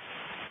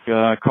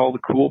 Called The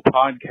Cool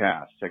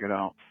Podcast. Check it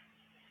out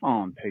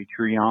on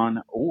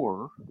Patreon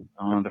or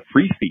on the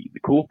free feed. The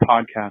Cool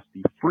Podcast,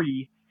 the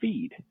free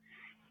feed.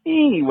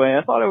 Anyway,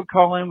 I thought I would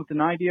call in with an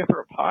idea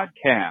for a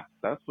podcast.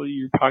 That's what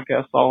your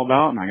podcast's all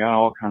about, and I got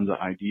all kinds of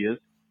ideas.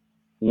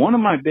 One of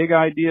my big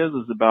ideas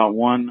is about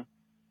one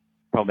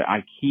called the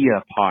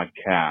IKEA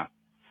podcast.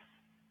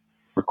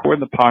 Record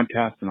the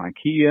podcast in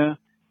IKEA,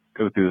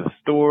 go through the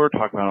store,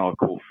 talk about all the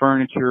cool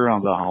furniture,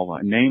 all the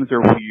names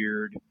are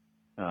weird,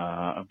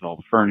 of all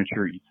the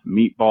furniture, eat some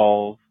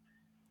meatballs.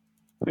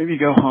 Maybe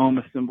go home,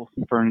 assemble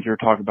some furniture,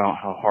 talk about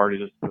how hard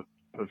it is to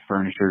put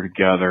furniture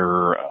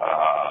together.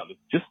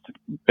 Just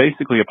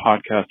basically a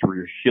podcast where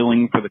you're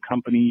shilling for the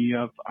company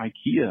of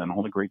IKEA and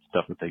all the great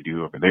stuff that they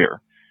do over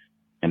there.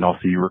 And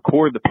also you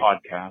record the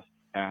podcast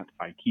at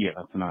IKEA.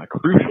 That's another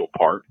crucial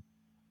part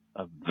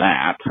of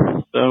that.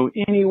 So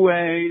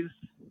anyways,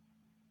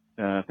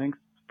 thanks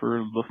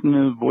for listening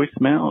to the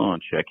voicemail. I'll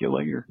check you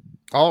later.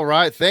 All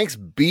right. Thanks,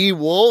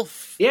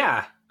 Beowulf.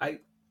 Yeah.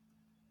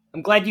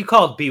 I'm glad you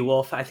called,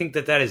 Beowulf. I think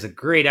that is a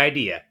great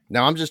idea.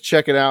 Now I'm just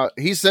checking out.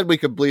 He said we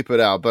could bleep it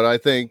out, but I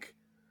think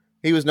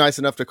he was nice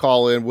enough to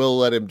call in. We'll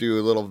let him do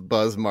a little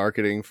buzz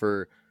marketing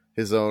for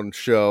his own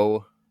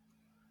show.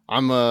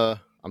 I'm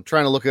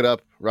trying to look it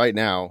up right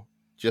now.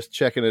 Just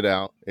checking it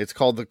out. It's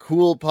called The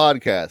Cool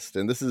Podcast,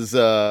 and this is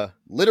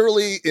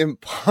literally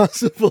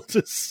impossible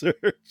to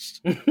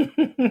search.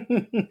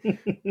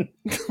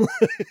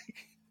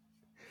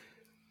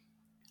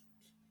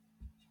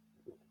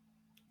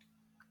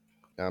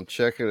 I'm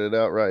checking it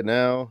out right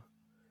now.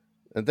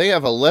 And they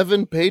have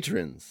 11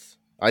 patrons.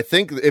 I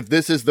think if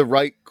this is the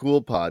right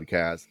Cool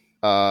Podcast.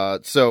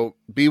 So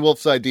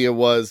Beowulf's idea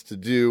was to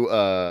do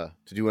an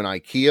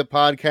IKEA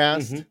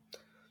podcast. Mm-hmm.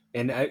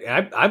 And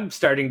I'm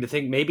starting to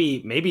think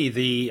maybe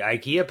the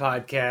IKEA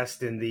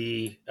podcast and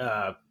the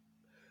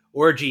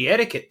Orgy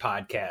Etiquette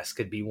podcast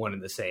could be one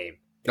and the same.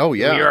 Oh,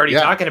 yeah. You're already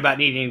talking about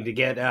needing to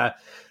get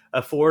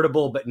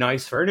affordable but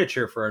nice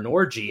furniture for an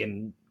orgy,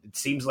 and it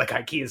seems like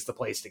IKEA is the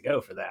place to go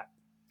for that.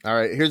 All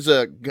right, here's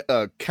a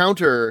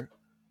counter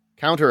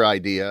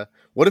idea.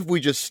 What if we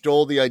just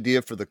stole the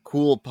idea for the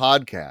Cool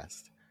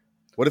Podcast?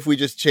 What if we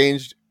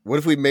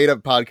made a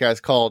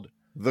podcast called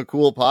The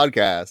Cool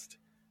Podcast,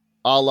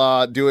 a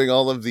la doing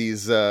all of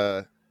these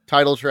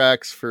title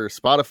tracks for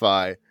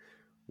Spotify?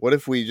 What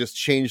if we just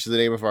changed the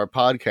name of our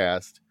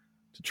podcast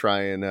to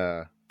try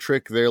and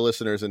trick their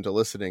listeners into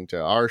listening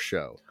to our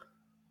show?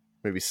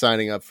 Maybe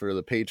signing up for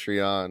the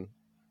Patreon.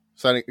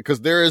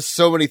 Because there is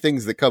so many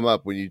things that come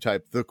up when you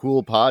type The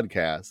Cool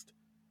Podcast.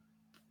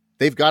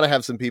 They've got to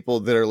have some people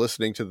that are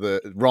listening to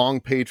the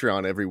wrong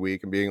Patreon every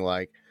week and being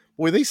like,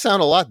 boy, they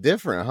sound a lot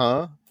different,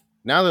 huh?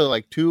 Now they're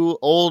like 2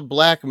 old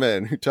black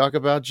men who talk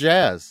about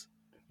jazz.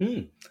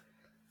 So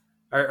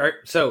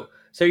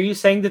are you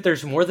saying that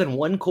there's more than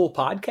one Cool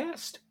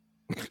Podcast?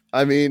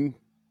 I mean,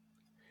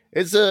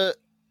 it's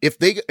if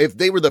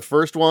they were the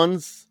first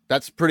ones,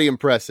 that's pretty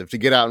impressive to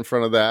get out in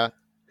front of that.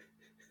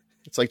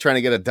 It's like trying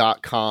to get a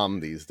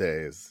 .com these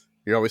days.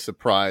 You're always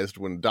surprised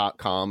when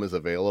 .com is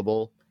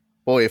available.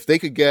 Boy, if they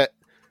could get...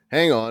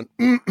 Hang on.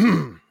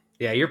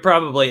 Yeah, you're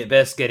probably at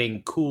best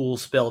getting cool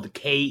spelled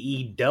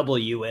KEWL.biz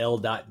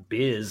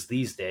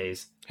these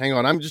days. Hang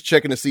on, I'm just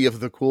checking to see if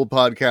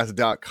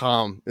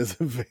thecoolpodcast.com is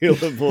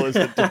available as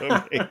a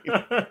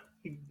domain.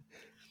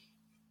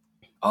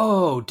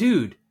 Oh,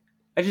 dude.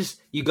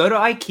 You go to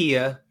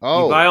IKEA,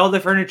 Oh. you buy all the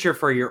furniture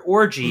for your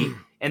orgy,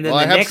 and then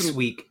Well, the next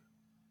week...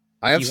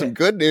 I have some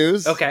good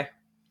news. Okay.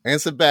 And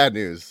some bad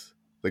news.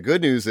 The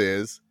good news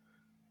is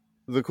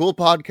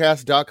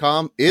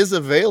thecoolpodcast.com is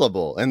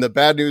available. And the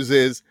bad news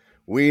is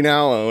we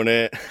now own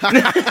it.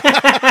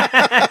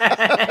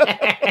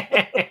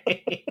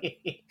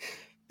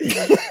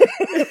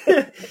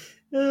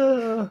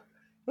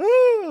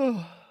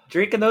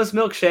 Drinking those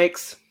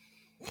milkshakes.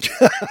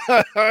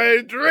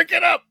 I drink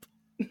it up.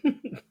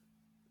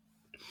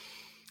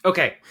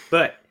 Okay,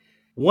 but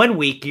one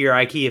week you're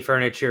IKEA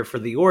furniture for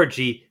the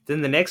orgy,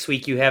 then the next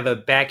week you have a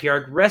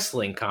backyard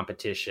wrestling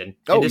competition.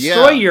 And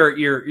destroy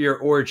your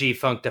orgy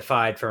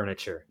functified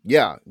furniture.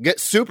 Yeah, get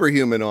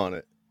superhuman on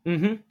it.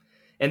 Mm-hmm.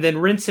 And then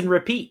rinse and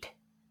repeat.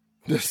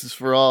 This is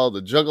for all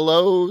the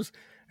juggalos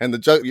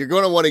and you're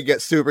going to want to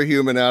get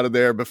superhuman out of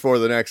there before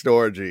the next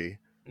orgy.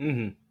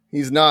 Mm-hmm.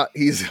 He's not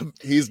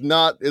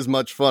as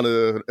much fun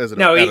as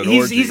an orgy.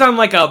 He's on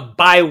like a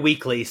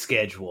bi-weekly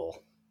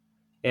schedule.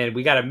 And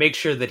we got to make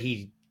sure that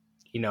he,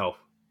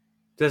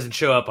 doesn't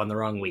show up on the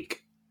wrong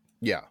week.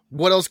 Yeah.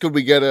 What else could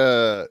we get?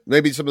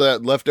 Maybe some of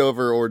that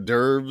leftover hors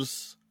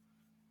d'oeuvres.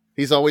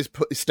 He's always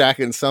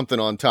stacking something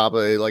on top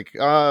of it. Like,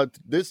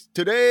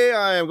 today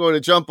I am going to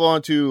jump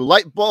onto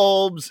light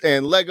bulbs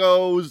and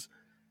Legos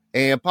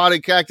and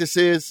potted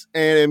cactuses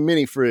and a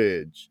mini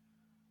fridge.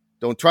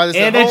 Don't try this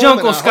and at a home.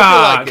 Jungle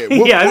Skog. Like it.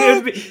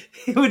 Yeah,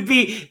 it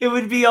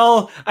would be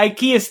all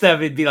IKEA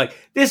stuff. It'd be like,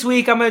 this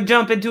week I'm gonna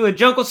jump into a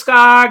Jungle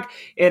Skog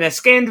and a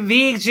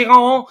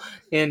Scandinavian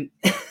and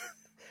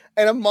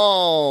a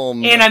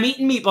mom. And I'm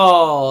eating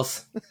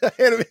meatballs.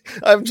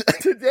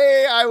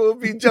 Today I will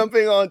be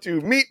jumping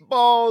onto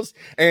meatballs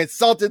and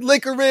salted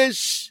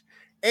licorice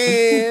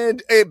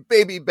and a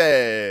baby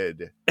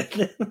bed.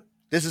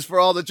 This is for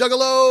all the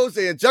juggalos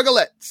and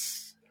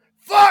juggalettes.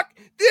 Fuck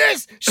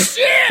this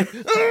shit!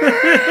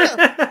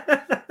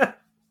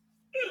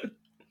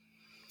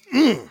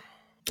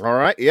 All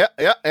right, yeah,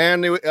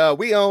 and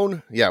we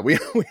own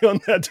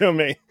that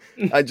domain.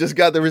 I just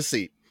got the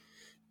receipt.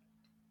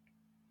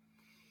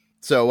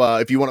 So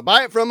if you want to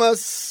buy it from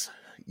us,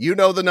 you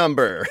know the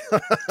number.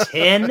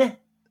 10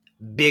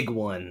 big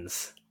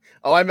ones.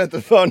 Oh, I meant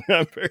the phone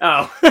number.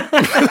 Oh.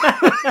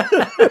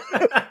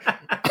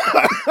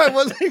 I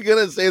wasn't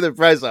going to say the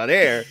price on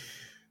air.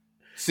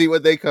 See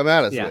what they come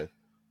at us with.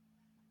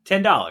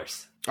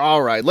 $10.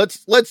 All right,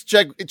 let's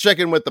check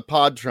in with the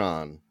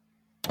Podtron.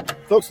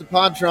 Folks, the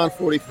Podtron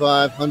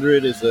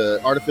 4500 is an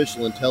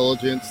artificial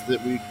intelligence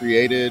that we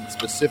created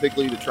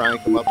specifically to try and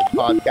come up with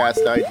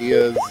podcast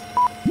ideas.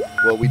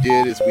 What we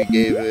did is we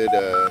gave it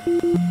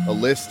a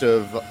list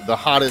of the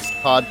hottest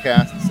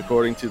podcasts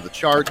according to the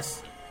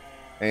charts,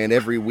 and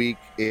every week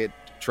it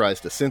tries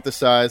to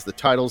synthesize the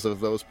titles of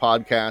those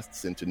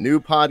podcasts into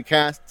new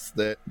podcasts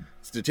that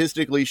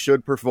statistically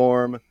should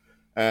perform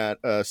at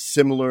a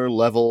similar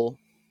level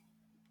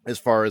as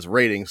far as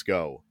ratings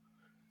go.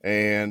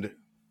 And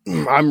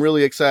I'm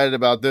really excited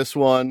about this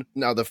one.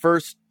 Now, the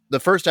first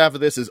half of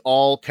this is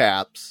all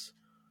caps,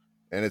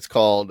 and it's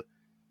called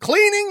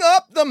Cleaning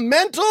Up the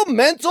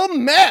Mental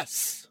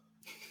Mess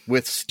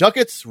with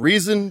Stuckett's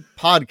Reason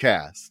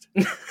Podcast.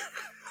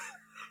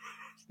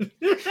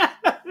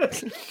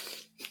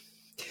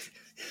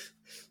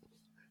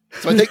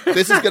 So I think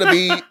this is going to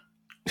be...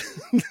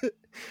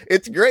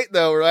 It's great,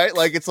 though, right?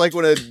 Like, it's like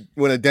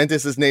when a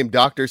dentist is named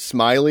Dr.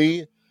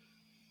 Smiley.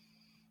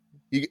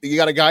 You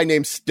got a guy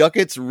named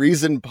Stuckett's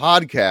Reason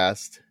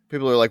Podcast.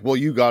 People are like, well,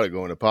 you got to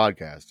go into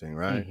podcasting,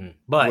 right? Mm-hmm.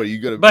 But what,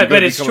 you but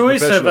his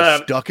choice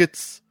of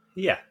Stuckett's?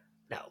 Yeah.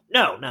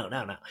 No.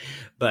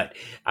 But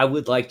I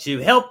would like to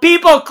help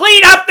people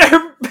clean up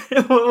their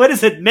what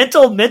is it?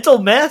 Mental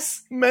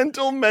mess?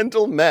 Mental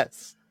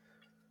mess.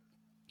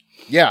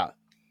 Yeah.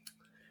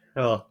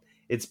 Well,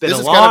 it's been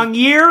a long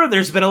year.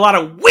 There's been a lot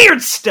of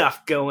weird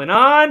stuff going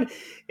on,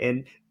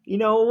 and you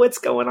know what's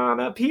going on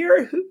up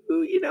here?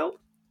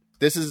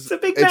 This is it's a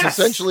big mess. It's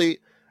essentially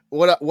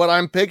what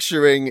I'm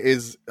picturing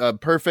is a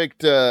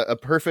perfect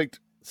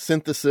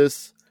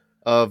synthesis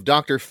of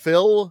Dr.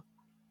 Phil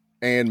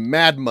and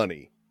Mad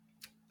Money.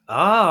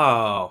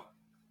 Oh.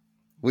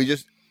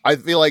 I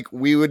feel like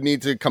we would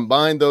need to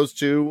combine those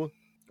two,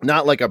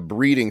 not like a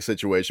breeding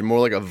situation,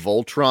 more like a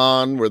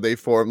Voltron where they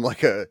form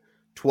like a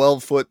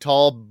 12-foot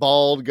tall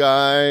bald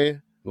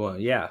guy. Well,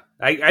 yeah.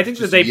 I think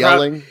that they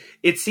yelling.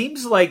 It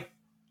seems like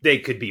they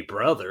could be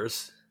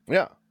brothers.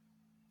 Yeah.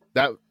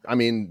 That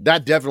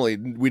definitely,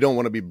 we don't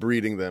want to be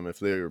breeding them if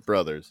they're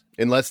brothers,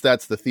 unless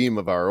that's the theme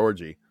of our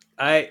orgy.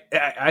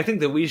 I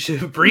think that we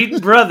should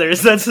breed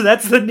brothers. That's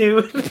the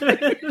new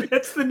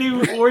that's the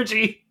new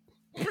orgy.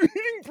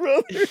 Breeding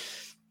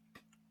brothers.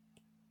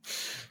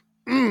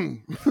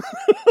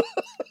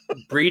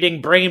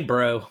 Breeding brain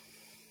bro.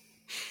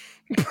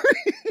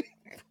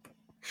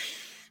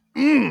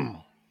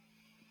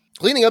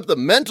 Cleaning cleaning up the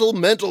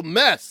mental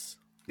mess.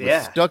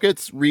 Yeah.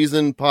 Stuckett's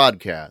Reason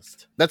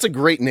Podcast. That's a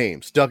great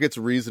name. Stuckett's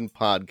Reason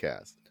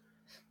Podcast.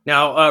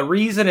 Now,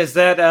 reason, is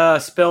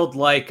that spelled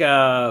like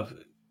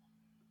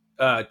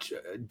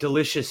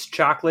delicious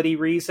chocolatey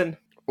reason?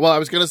 Well, I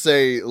was going to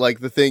say like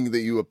the thing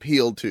that you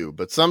appeal to,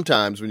 but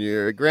sometimes when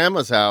you're at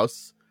grandma's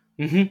house,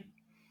 Mm-hmm.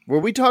 were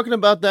we talking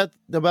about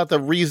the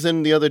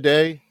reason the other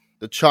day?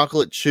 The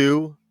chocolate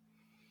chew?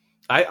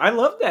 I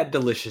love that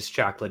delicious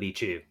chocolatey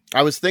chew.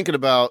 I was thinking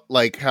about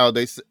like how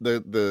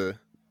their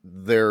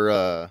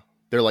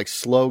like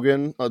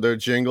slogan or their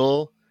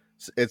jingle.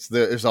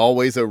 There's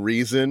always a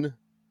reason,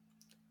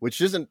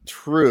 which isn't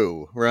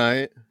true,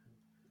 right?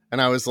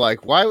 And I was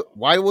like,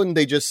 why wouldn't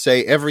they just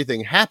say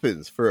everything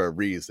happens for a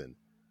reason?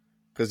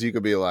 Because you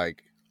could be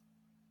like,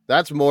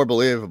 that's more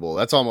believable.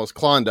 That's almost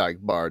Klondike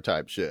bar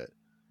type shit.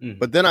 Mm.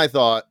 But then I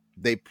thought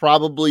they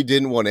probably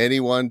didn't want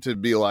anyone to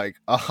be like,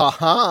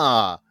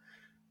 ha.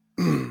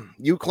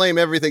 You claim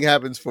everything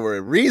happens for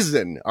a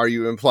reason. Are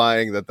you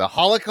implying that the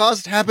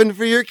Holocaust happened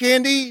for your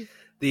candy?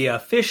 The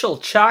official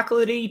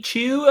chocolatey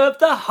chew of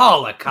the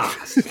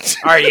Holocaust.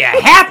 Are you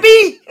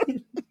happy?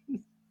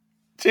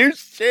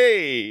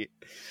 Touché.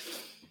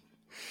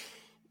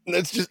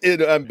 That's just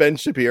it. I'm Ben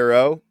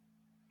Shapiro.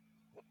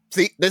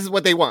 See, this is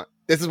what they want.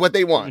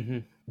 Mm-hmm.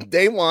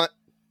 They want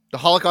the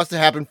Holocaust to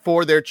happen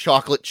for their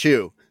chocolate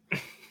chew.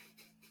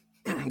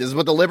 This is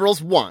what the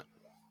liberals want.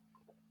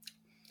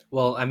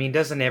 Well, I mean,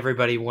 doesn't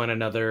everybody want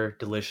another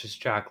delicious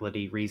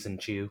chocolatey reason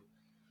chew?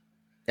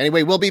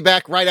 Anyway, we'll be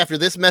back right after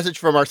this message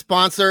from our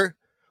sponsor,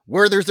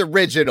 Werther's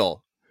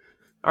Original.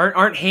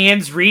 Aren't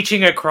hands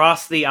reaching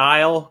across the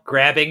aisle,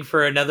 grabbing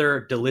for another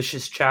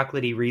delicious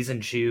chocolatey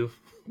reason chew?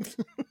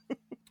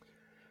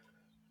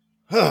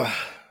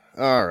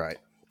 All right.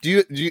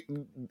 Do you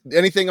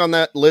anything on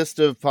that list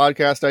of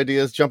podcast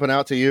ideas jumping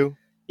out to you?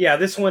 Yeah,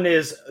 this one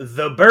is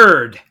The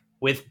Bird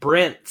with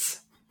Brents.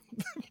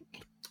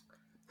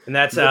 And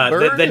that's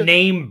the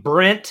name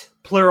Brent,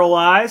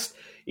 pluralized.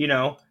 You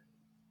know,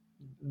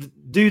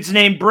 dudes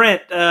named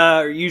Brent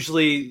are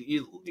usually,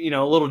 you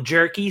know, a little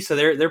jerky, so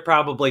they're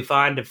probably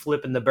fine to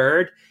flipping the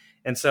bird.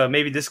 And so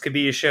maybe this could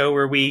be a show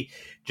where we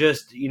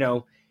just, you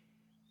know,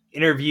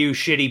 interview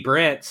shitty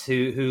Brents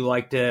who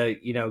like to,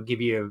 you know,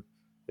 give you,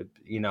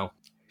 you know,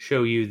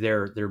 show you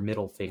their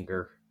middle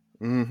finger.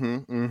 Mm-hmm.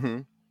 Mm-hmm.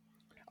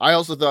 I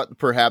also thought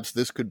perhaps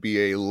this could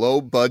be a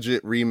low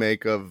budget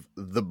remake of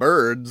The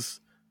Birds.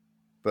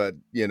 But,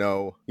 you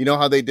know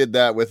how they did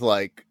that with,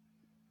 like,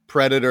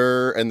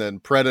 Predator and then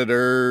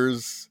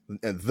Predators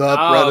and The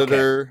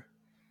Predator? Okay.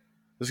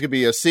 This could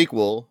be a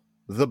sequel,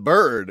 The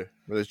Bird,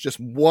 where there's just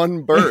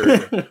one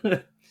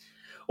bird.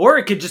 Or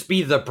it could just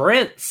be The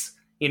Brents,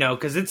 you know,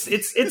 because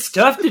it's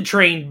tough to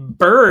train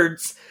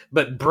birds,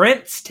 but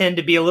Brents tend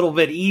to be a little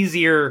bit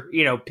easier,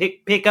 you know,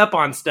 pick up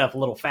on stuff a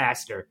little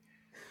faster.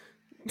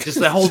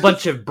 Just a whole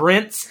bunch of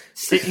Brents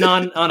sitting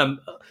on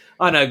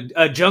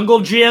a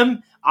jungle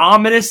gym,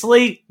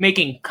 ominously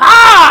making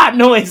caw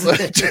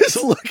noises.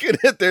 Just look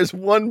at it. There's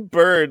one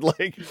bird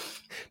like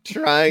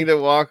trying to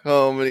walk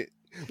home, and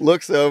he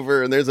looks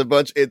over, and there's a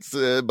bunch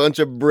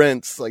of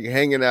Brents like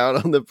hanging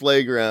out on the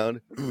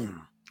playground.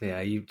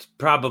 Yeah, you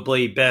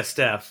probably best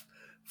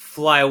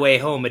fly away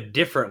home a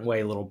different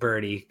way, little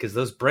birdie, because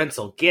those Brents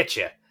will get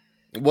you.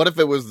 What if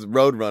it was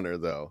Roadrunner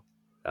though?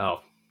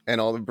 Oh, and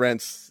all the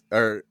Brents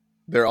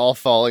they're all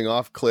falling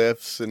off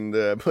cliffs and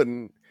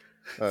putting.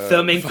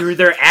 Thumbing through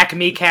their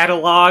Acme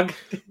catalog.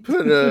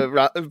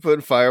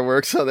 Put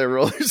fireworks on their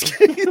roller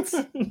skates.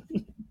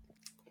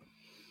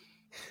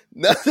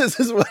 No, this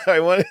is what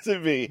I want it to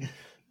be.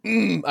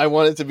 I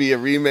want it to be a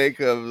remake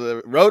of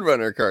the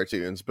Roadrunner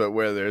cartoons, but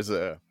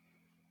where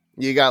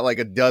you got like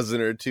a dozen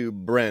or two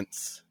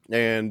Brents,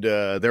 and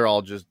they're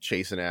all just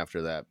chasing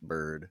after that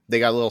bird. They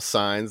got little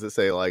signs that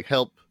say like,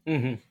 help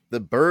the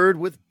bird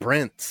with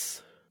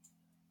Brents.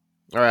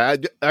 All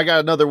right, I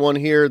got another one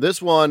here.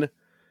 This one,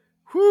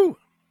 whew.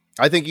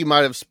 I think you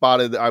might have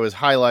spotted I was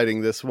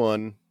highlighting this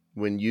one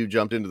when you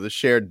jumped into the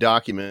shared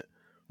document.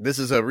 This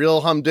is a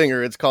real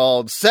humdinger. It's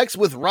called Sex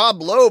with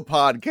Rob Lowe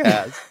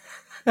Podcast.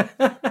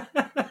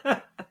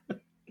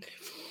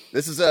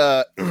 This is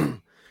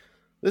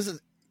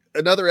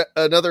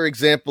another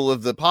example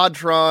of the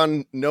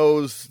Podtron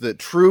knows that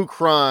true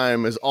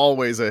crime is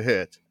always a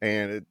hit.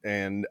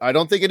 And I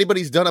don't think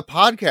anybody's done a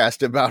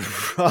podcast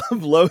about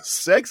Rob Lowe's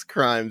sex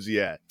crimes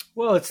yet.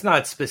 Well, it's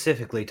not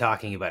specifically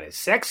talking about his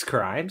sex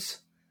crimes.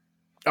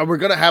 We're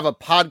going to have a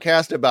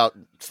podcast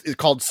it's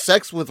called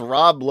Sex with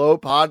Rob Lowe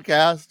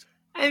Podcast.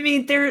 I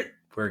mean,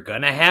 we're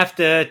going to have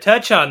to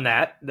touch on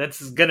that.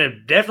 That's going to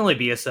definitely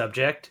be a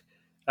subject.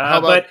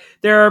 But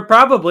there are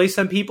probably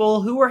some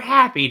people who are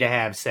happy to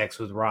have sex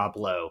with Rob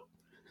Lowe.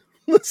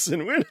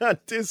 Listen, we're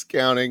not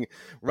discounting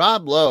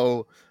Rob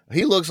Lowe.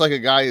 He looks like a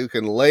guy who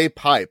can lay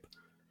pipe.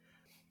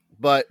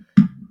 But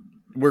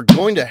we're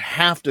going to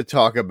have to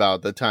talk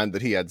about the time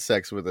that he had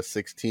sex with a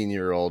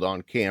 16-year-old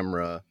on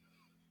camera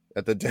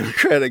at the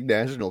Democratic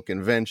National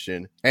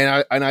Convention.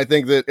 And I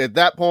think that at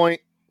that point,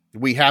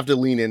 we have to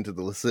lean into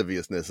the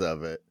lasciviousness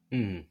of it.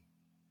 Mm.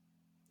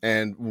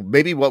 And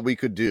maybe what we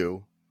could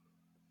do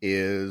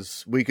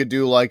is we could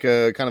do like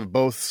a kind of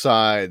both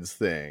sides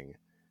thing.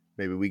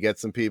 Maybe we get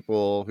some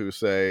people who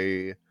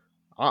say,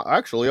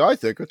 actually, I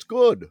think it's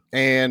good.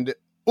 And,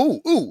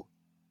 ooh. All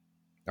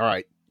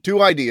right,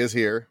 2 ideas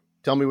here.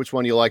 Tell me which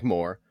one you like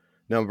more.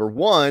 Number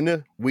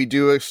 1, we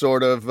do a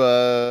sort of,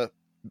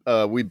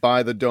 we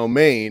buy the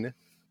domain,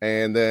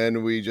 and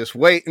then we just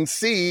wait and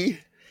see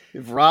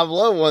if Rob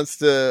Lowe wants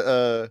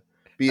to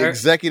be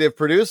executive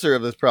producer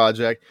of this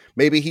project.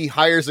 Maybe he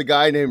hires a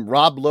guy named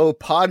Rob Lowe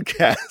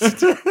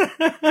Podcast.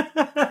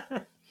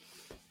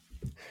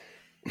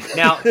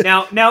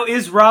 Now,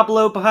 is Rob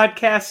Lowe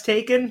Podcast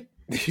taken?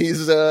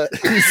 He's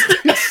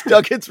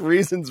Stuckett's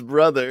Reason's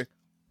brother.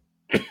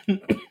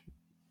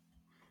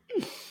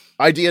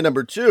 Idea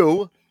number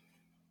 2.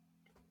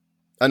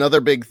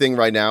 Another big thing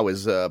right now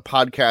is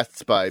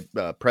podcasts by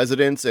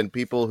presidents and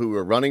people who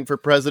are running for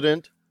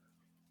president.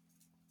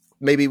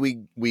 Maybe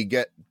we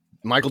get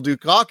Michael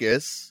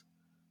Dukakis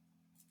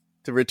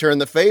to return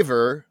the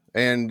favor,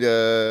 and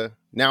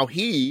now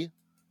he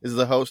is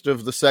the host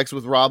of the Sex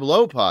with Rob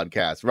Lowe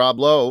podcast. Rob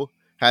Lowe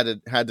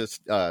had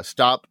to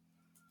stop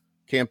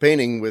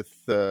campaigning with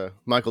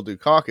Michael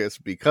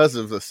Dukakis because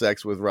of the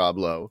Sex with Rob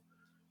Lowe.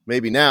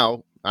 Maybe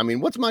now, I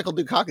mean, what's Michael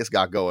Dukakis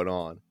got going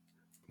on?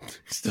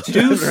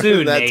 Too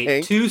soon, Nate.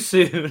 Tank? Too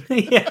soon.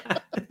 Yeah.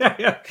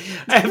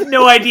 I have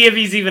no idea if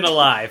he's even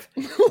alive.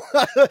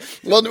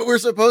 Well, we're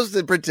supposed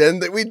to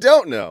pretend that we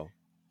don't know.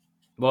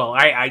 Well,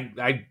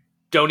 I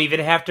don't even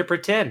have to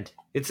pretend.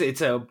 It's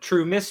a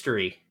true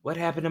mystery. What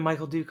happened to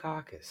Michael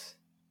Dukakis?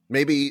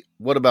 Maybe,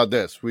 what about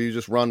this? We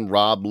just run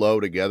Rob Lowe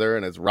together,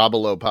 and it's Rob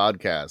Lowe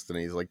Podcast, and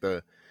he's like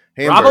the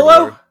hamburger.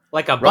 Rob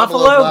like a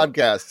buffalo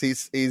podcast.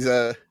 He's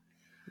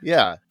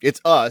yeah,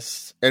 it's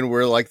us, and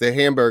we're like the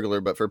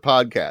Hamburglar, but for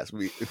podcasts.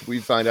 If we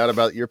find out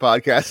about your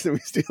podcast, then we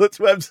steal its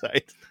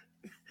website.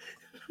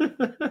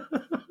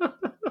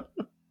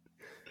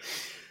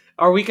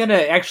 Are we going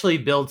to actually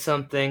build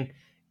something?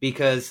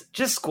 Because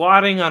just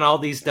squatting on all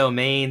these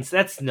domains,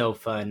 that's no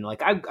fun.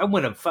 Like, I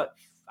want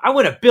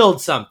to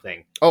build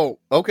something. Oh,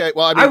 okay.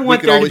 Well, I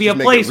want there to be a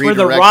place where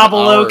the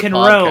Robolo can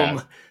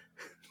roam.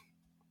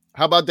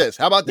 How about this?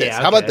 Yeah, okay,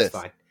 How about this?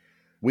 Fine.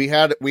 We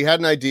had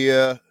an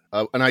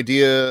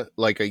idea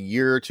like a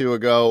year or two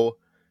ago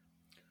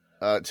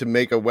to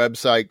make a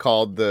website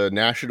called the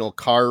National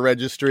Car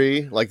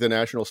Registry, like the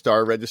National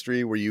Star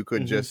Registry, where you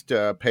could just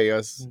pay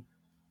us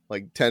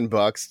like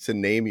 $10 to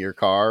name your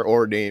car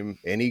or name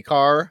any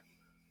car.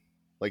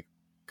 Like,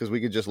 because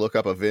we could just look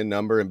up a VIN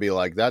number and be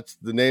like, that's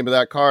the name of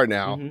that car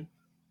now. And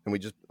we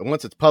just,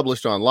 once it's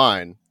published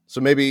online.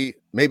 So maybe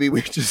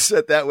we just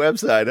set that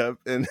website up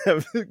and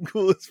have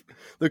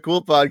the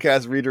cool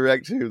podcast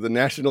redirect to the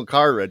National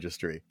Car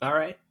Registry. All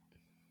right.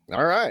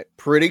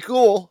 Pretty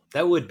cool.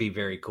 That would be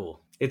very cool.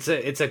 It's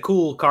a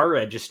cool car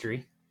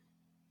registry.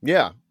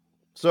 Yeah.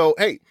 So,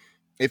 hey,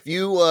 if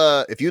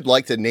you'd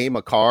like to name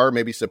a car,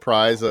 maybe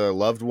surprise a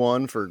loved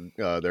one for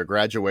their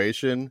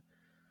graduation,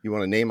 you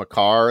want to name a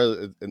car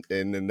and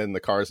then the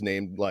car's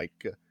named like,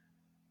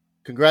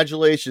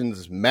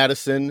 congratulations,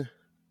 Madison.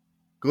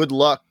 Good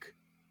luck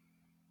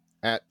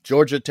at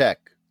Georgia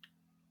Tech.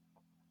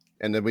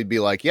 And then we'd be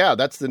like, yeah,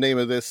 that's the name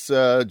of this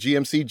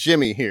GMC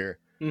Jimmy here.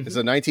 It's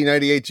a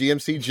 1998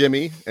 GMC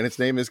Jimmy, and its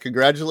name is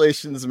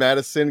Congratulations,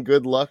 Madison.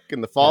 Good luck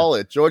in the fall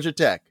at Georgia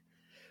Tech.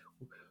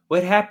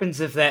 What happens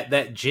if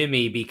that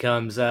Jimmy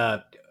becomes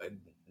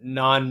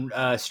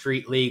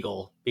non-street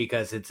legal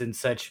because it's in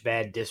such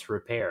bad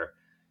disrepair?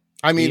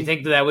 I mean, do you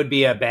think that would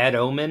be a bad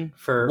omen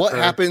for what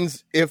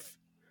happens if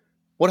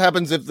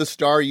the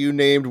star you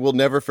named Will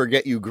Never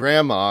Forget You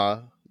Grandma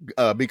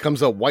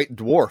becomes a white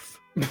dwarf?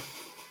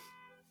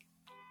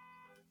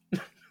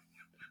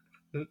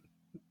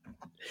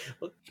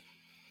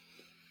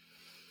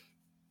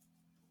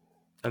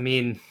 I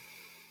mean,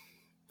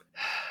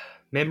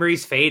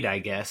 memories fade, I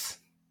guess.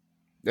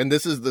 And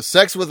this is the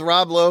Sex with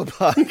Rob Lowe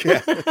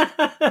podcast.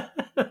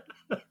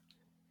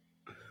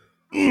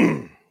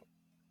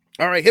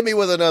 All right, hit me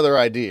with another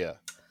idea.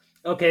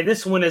 Okay,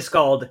 this one is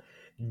called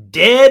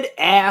Dead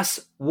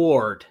Ass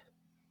Ward.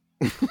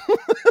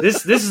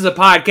 This is a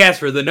podcast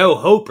for the no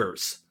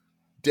hopers.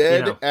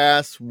 Dead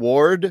Ass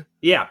Ward?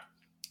 Yeah.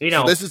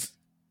 So this is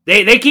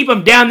They keep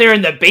them down there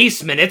in the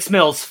basement. It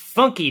smells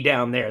funky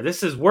down there.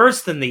 This is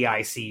worse than the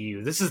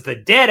ICU. This is the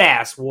dead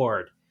ass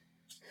ward.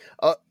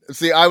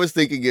 See, I was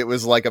thinking it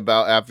was like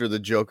about after the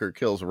Joker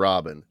kills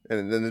Robin,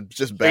 and then it's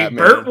just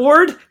Batman. Burt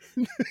Ward?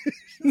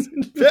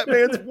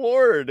 Batman's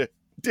Ward.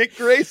 Dick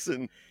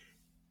Grayson.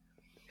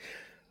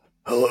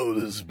 Hello,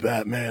 this is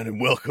Batman, and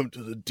welcome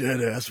to the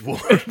Dead Ass Ward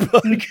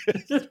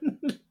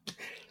podcast.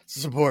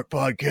 Support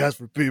podcast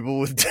for people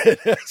with dead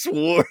ass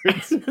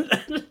wards.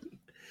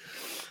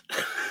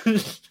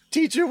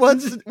 Teacher,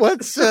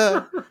 what's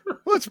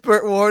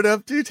Burt Ward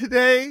up to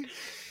today?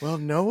 Well,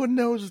 no one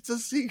knows. It's a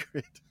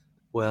secret.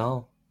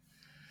 Well,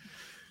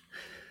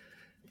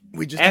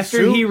 we just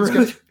after he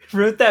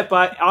wrote that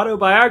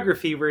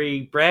autobiography where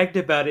he bragged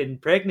about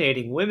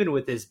impregnating women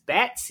with his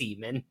bat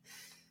semen,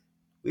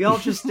 we all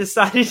just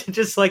decided to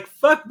just like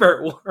fuck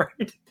Burt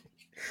Ward.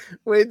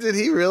 Wait, did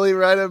he really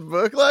write a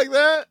book like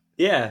that?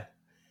 Yeah.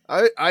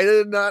 I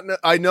did not know.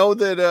 I know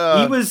that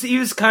he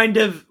was kind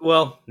of,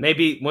 well,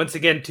 maybe once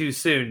again too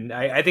soon.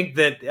 I think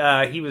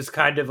that he was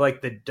kind of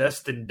like the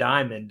Dustin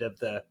Diamond of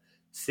the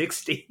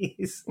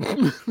 60s.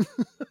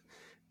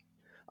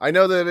 I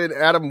know that in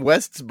Adam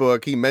West's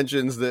book, he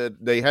mentions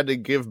that they had to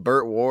give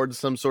Burt Ward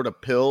some sort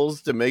of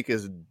pills to make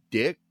his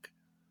dick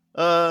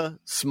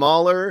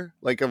smaller,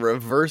 like a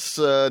reverse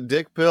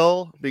dick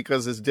pill,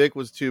 because his dick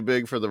was too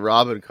big for the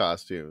Robin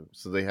costume.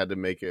 So they had to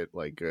make it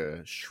like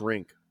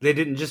shrink. They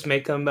didn't just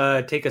make him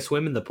take a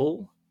swim in the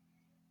pool?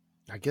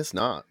 I guess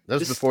not. That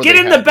was just before get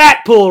in the bat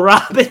pool,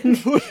 Robin.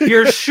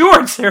 Your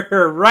shorts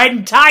are right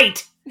and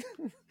tight.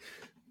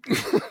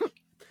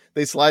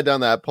 They slide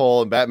down that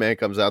pole and Batman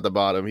comes out the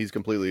bottom. He's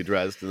completely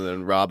dressed, and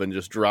then Robin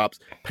just drops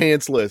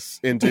pantsless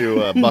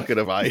into a bucket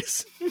of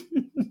ice.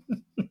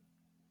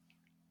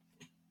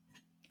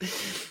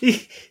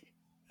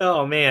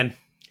 Oh man,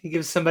 he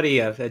gives somebody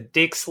a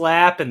dick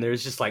slap, and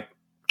there's just like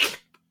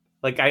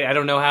I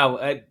don't know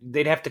how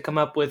they'd have to come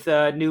up with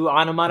a new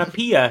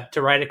onomatopoeia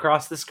to write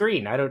across the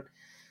screen. I don't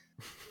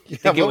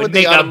think it would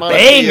make a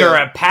bang or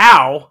a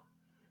pow,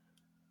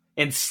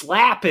 and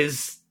slap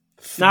is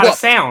not a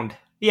sound.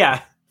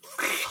 Yeah.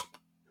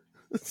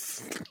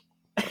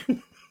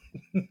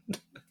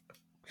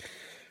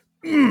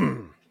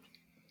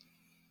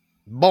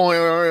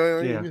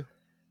 Boing. Yeah.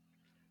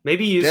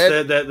 Maybe use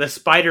the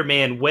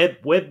Spider-Man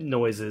web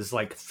noises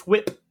like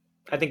thwip.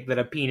 I think that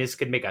a penis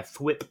could make a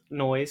thwip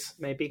noise,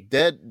 maybe.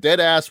 Dead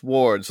ass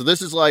Ward. So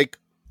this is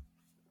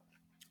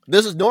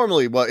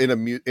normally what in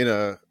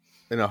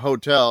a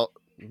hotel.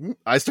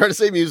 I started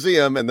to say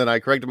museum and then I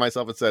corrected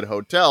myself and said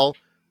hotel,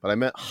 but I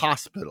meant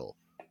hospital.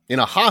 In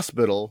a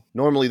hospital,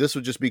 normally this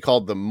would just be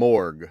called the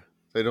morgue.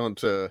 They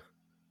don't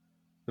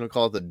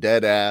call it the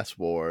dead ass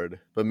ward,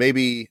 but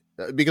maybe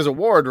because a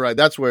ward, right?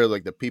 That's where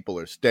like the people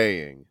are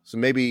staying. So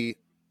maybe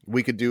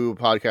we could do a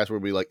podcast where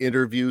we like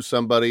interview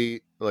somebody,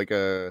 like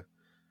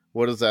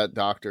what is that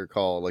doctor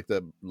called? Like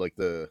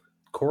the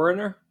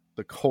coroner.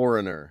 The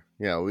coroner.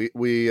 Yeah,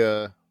 we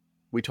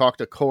talk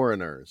to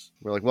coroners.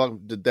 We're like,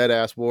 welcome to Dead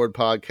Ass Ward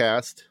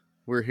podcast.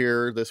 We're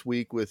here this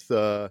week with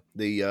the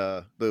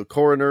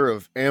coroner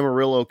of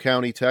Amarillo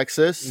County,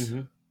 Texas.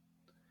 Mm-hmm.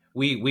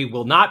 We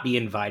will not be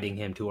inviting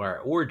him to our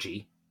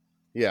orgy.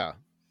 Yeah.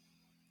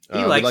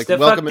 He likes to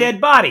fuck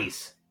dead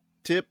bodies.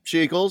 Tip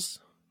Cheekles.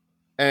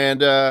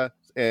 And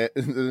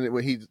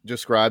he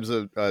describes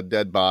a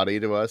dead body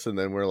to us, and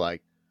then we're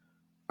like,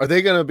 are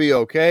they going to be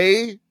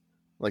okay?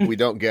 Like, we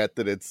don't get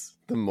that it's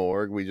the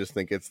morgue. We just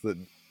think it's the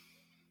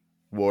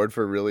ward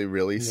for really,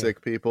 really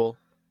sick people.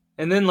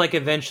 And then, like,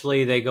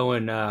 eventually they go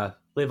and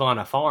live on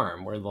a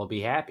farm where they'll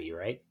be happy,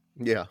 right?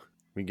 Yeah.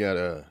 We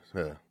got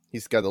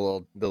he's got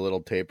the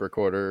little tape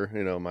recorder,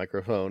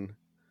 microphone.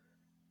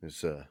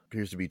 There's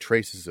appears to be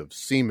traces of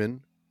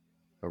semen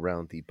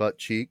around the butt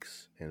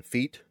cheeks and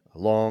feet, a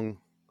long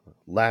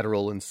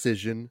lateral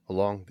incision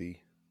along the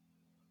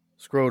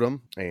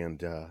scrotum,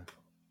 and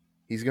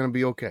he's going to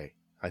be okay.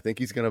 I think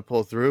he's going to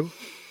pull through.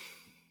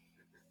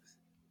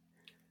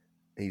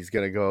 He's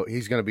going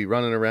to be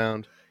running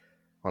around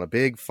on a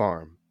big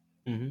farm.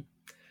 Mm-hmm.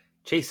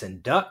 Chasing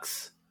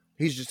ducks.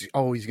 He's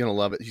going to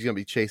love it. He's going to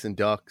be chasing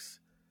ducks.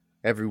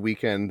 Every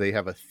weekend they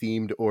have a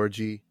themed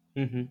orgy.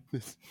 Mm-hmm.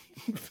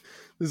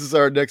 This is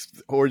our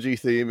next orgy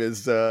theme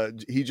is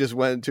he just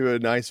went to a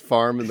nice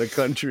farm in the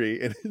country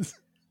and it's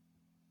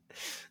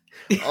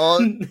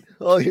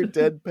all your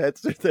dead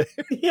pets are there.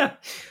 Yeah.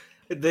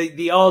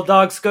 The all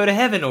dogs go to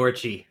heaven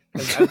orgy.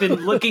 I've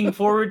been looking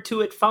forward to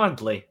it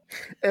fondly.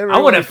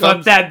 I want to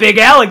fuck that big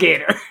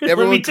alligator. Let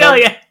me tell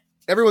you.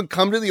 Everyone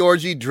come to the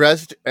orgy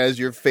dressed as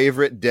your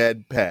favorite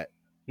dead pet.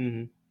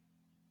 Mm-hmm.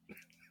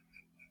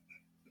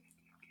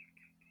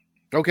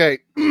 Okay,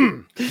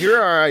 here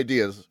are our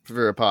ideas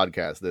for a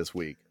podcast this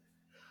week.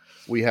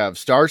 We have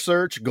Star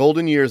Search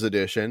Golden Years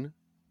Edition,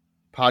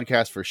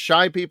 podcast for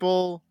shy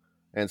people,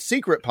 and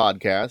Secret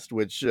Podcast,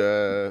 which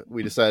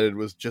we decided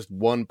was just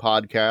one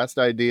podcast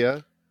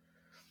idea.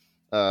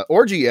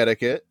 Orgy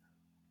Etiquette,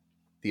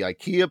 the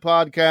IKEA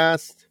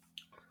podcast,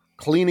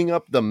 Cleaning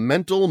Up the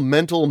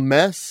Mental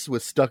Mess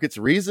with Stuck It's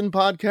Reason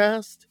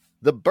podcast,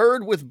 The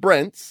Bird with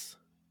Brents,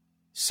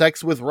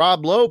 Sex with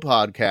Rob Lowe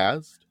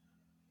podcast,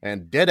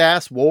 and Dead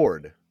Ass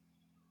Ward.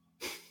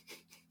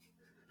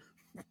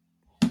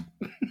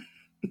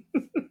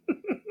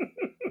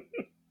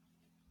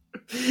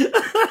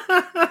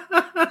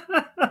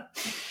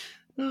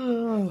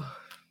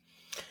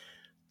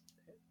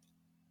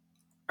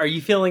 Are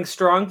you feeling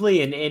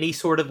strongly in any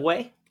sort of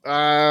way?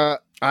 I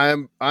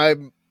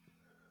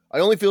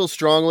only feel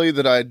strongly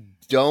that I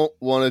don't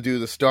want to do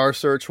the Star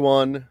Search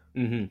one.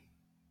 Mm-hmm.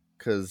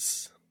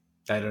 Because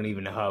I don't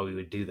even know how we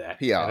would do that.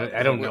 Yeah,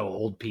 I don't know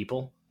old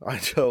people. I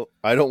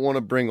don't want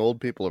to bring old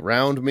people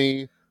around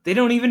me. They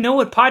don't even know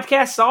what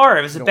podcasts are.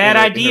 It was a bad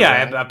idea.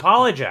 I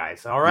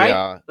apologize. All right?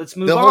 Yeah. Let's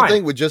move on. The whole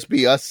thing would just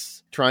be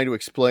us trying to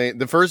explain.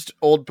 The first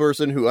old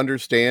person who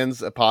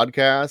understands a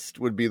podcast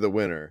would be the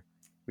winner.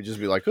 We'd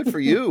just be like, good for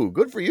you.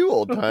 Good for you,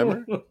 old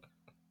timer.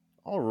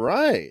 All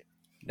right.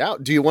 Now,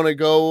 do you want to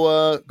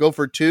go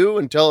for 2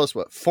 and tell us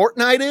what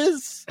Fortnite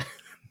is?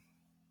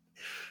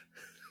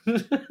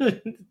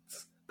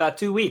 It's about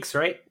 2 weeks,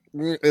 right?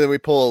 And then we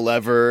pull a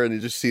lever and you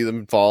just see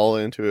them fall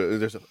into it.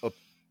 There's a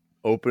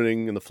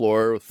opening in the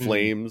floor with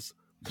flames.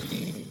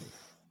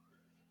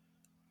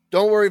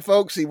 Don't worry,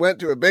 folks. He went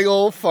to a big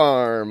old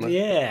farm.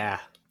 Yeah.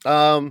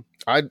 I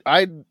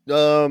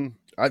don't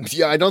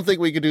think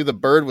we could do the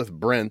bird with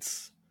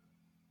Brents.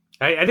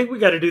 I think we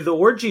got to do the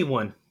orgy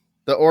one.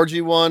 The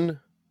orgy one.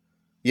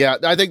 Yeah,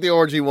 I think the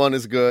orgy one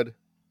is good.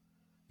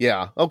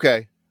 Yeah.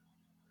 Okay.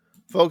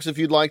 Folks, if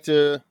you'd like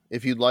to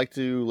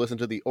listen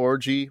to the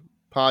orgy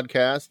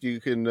podcast, you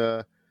can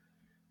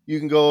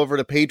go over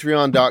to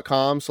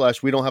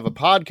patreon.com/we don't have a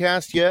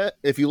podcast yet.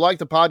 If you like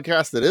the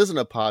podcast that isn't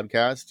a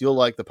podcast, you'll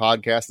like the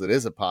podcast that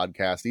is a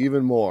podcast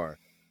even more.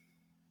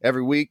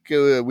 Every week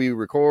we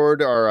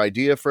record our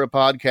idea for a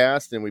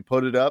podcast and we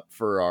put it up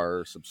for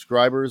our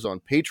subscribers on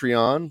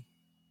Patreon.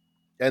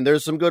 And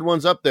there's some good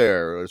ones up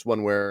there. There's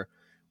one where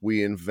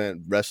we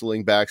invent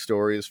wrestling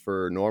backstories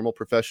for normal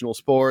professional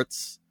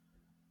sports.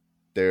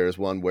 There's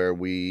one where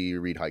we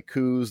read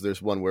haikus.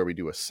 There's one where we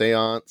do a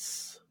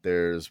seance.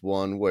 There's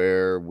one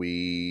where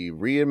we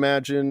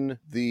reimagine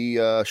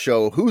the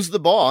show Who's the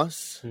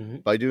Boss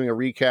by doing a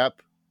recap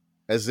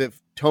as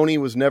if Tony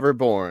was never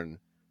born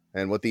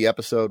and what the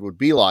episode would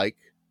be like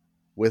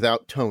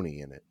without Tony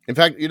in it. In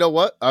fact, you know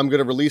what? I'm going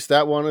to release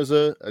that one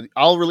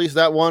I'll release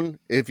that one.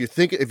 If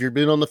you've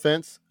been on the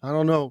fence, I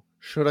don't know.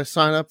 Should I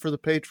sign up for the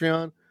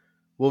Patreon?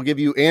 We'll give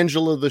you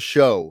Angela the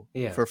Show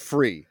for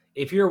free.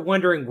 If you're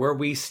wondering where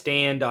we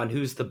stand on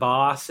Who's the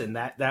Boss and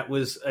that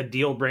was a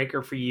deal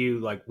breaker for you,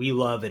 like, we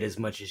love it as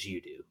much as you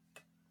do.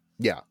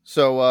 Yeah.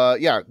 So,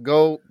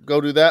 go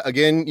do that.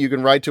 Again, you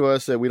can write to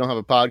us at we don't have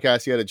a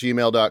podcast yet at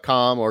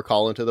gmail.com or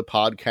call into the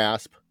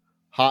podcast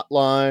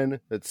hotline.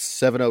 It's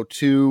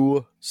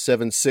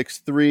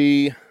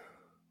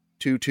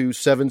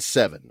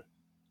 702-763-2277.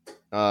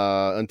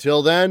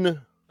 Until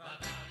then,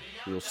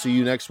 we'll see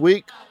you next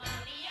week.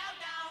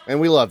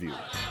 And we love you.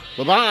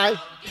 Bye-bye.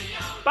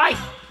 Bye.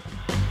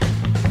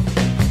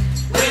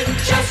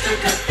 Winchester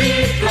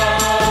Cathedral,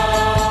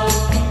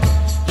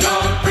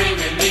 you're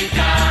bringing me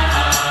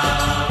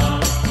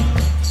down.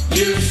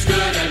 You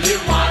stood and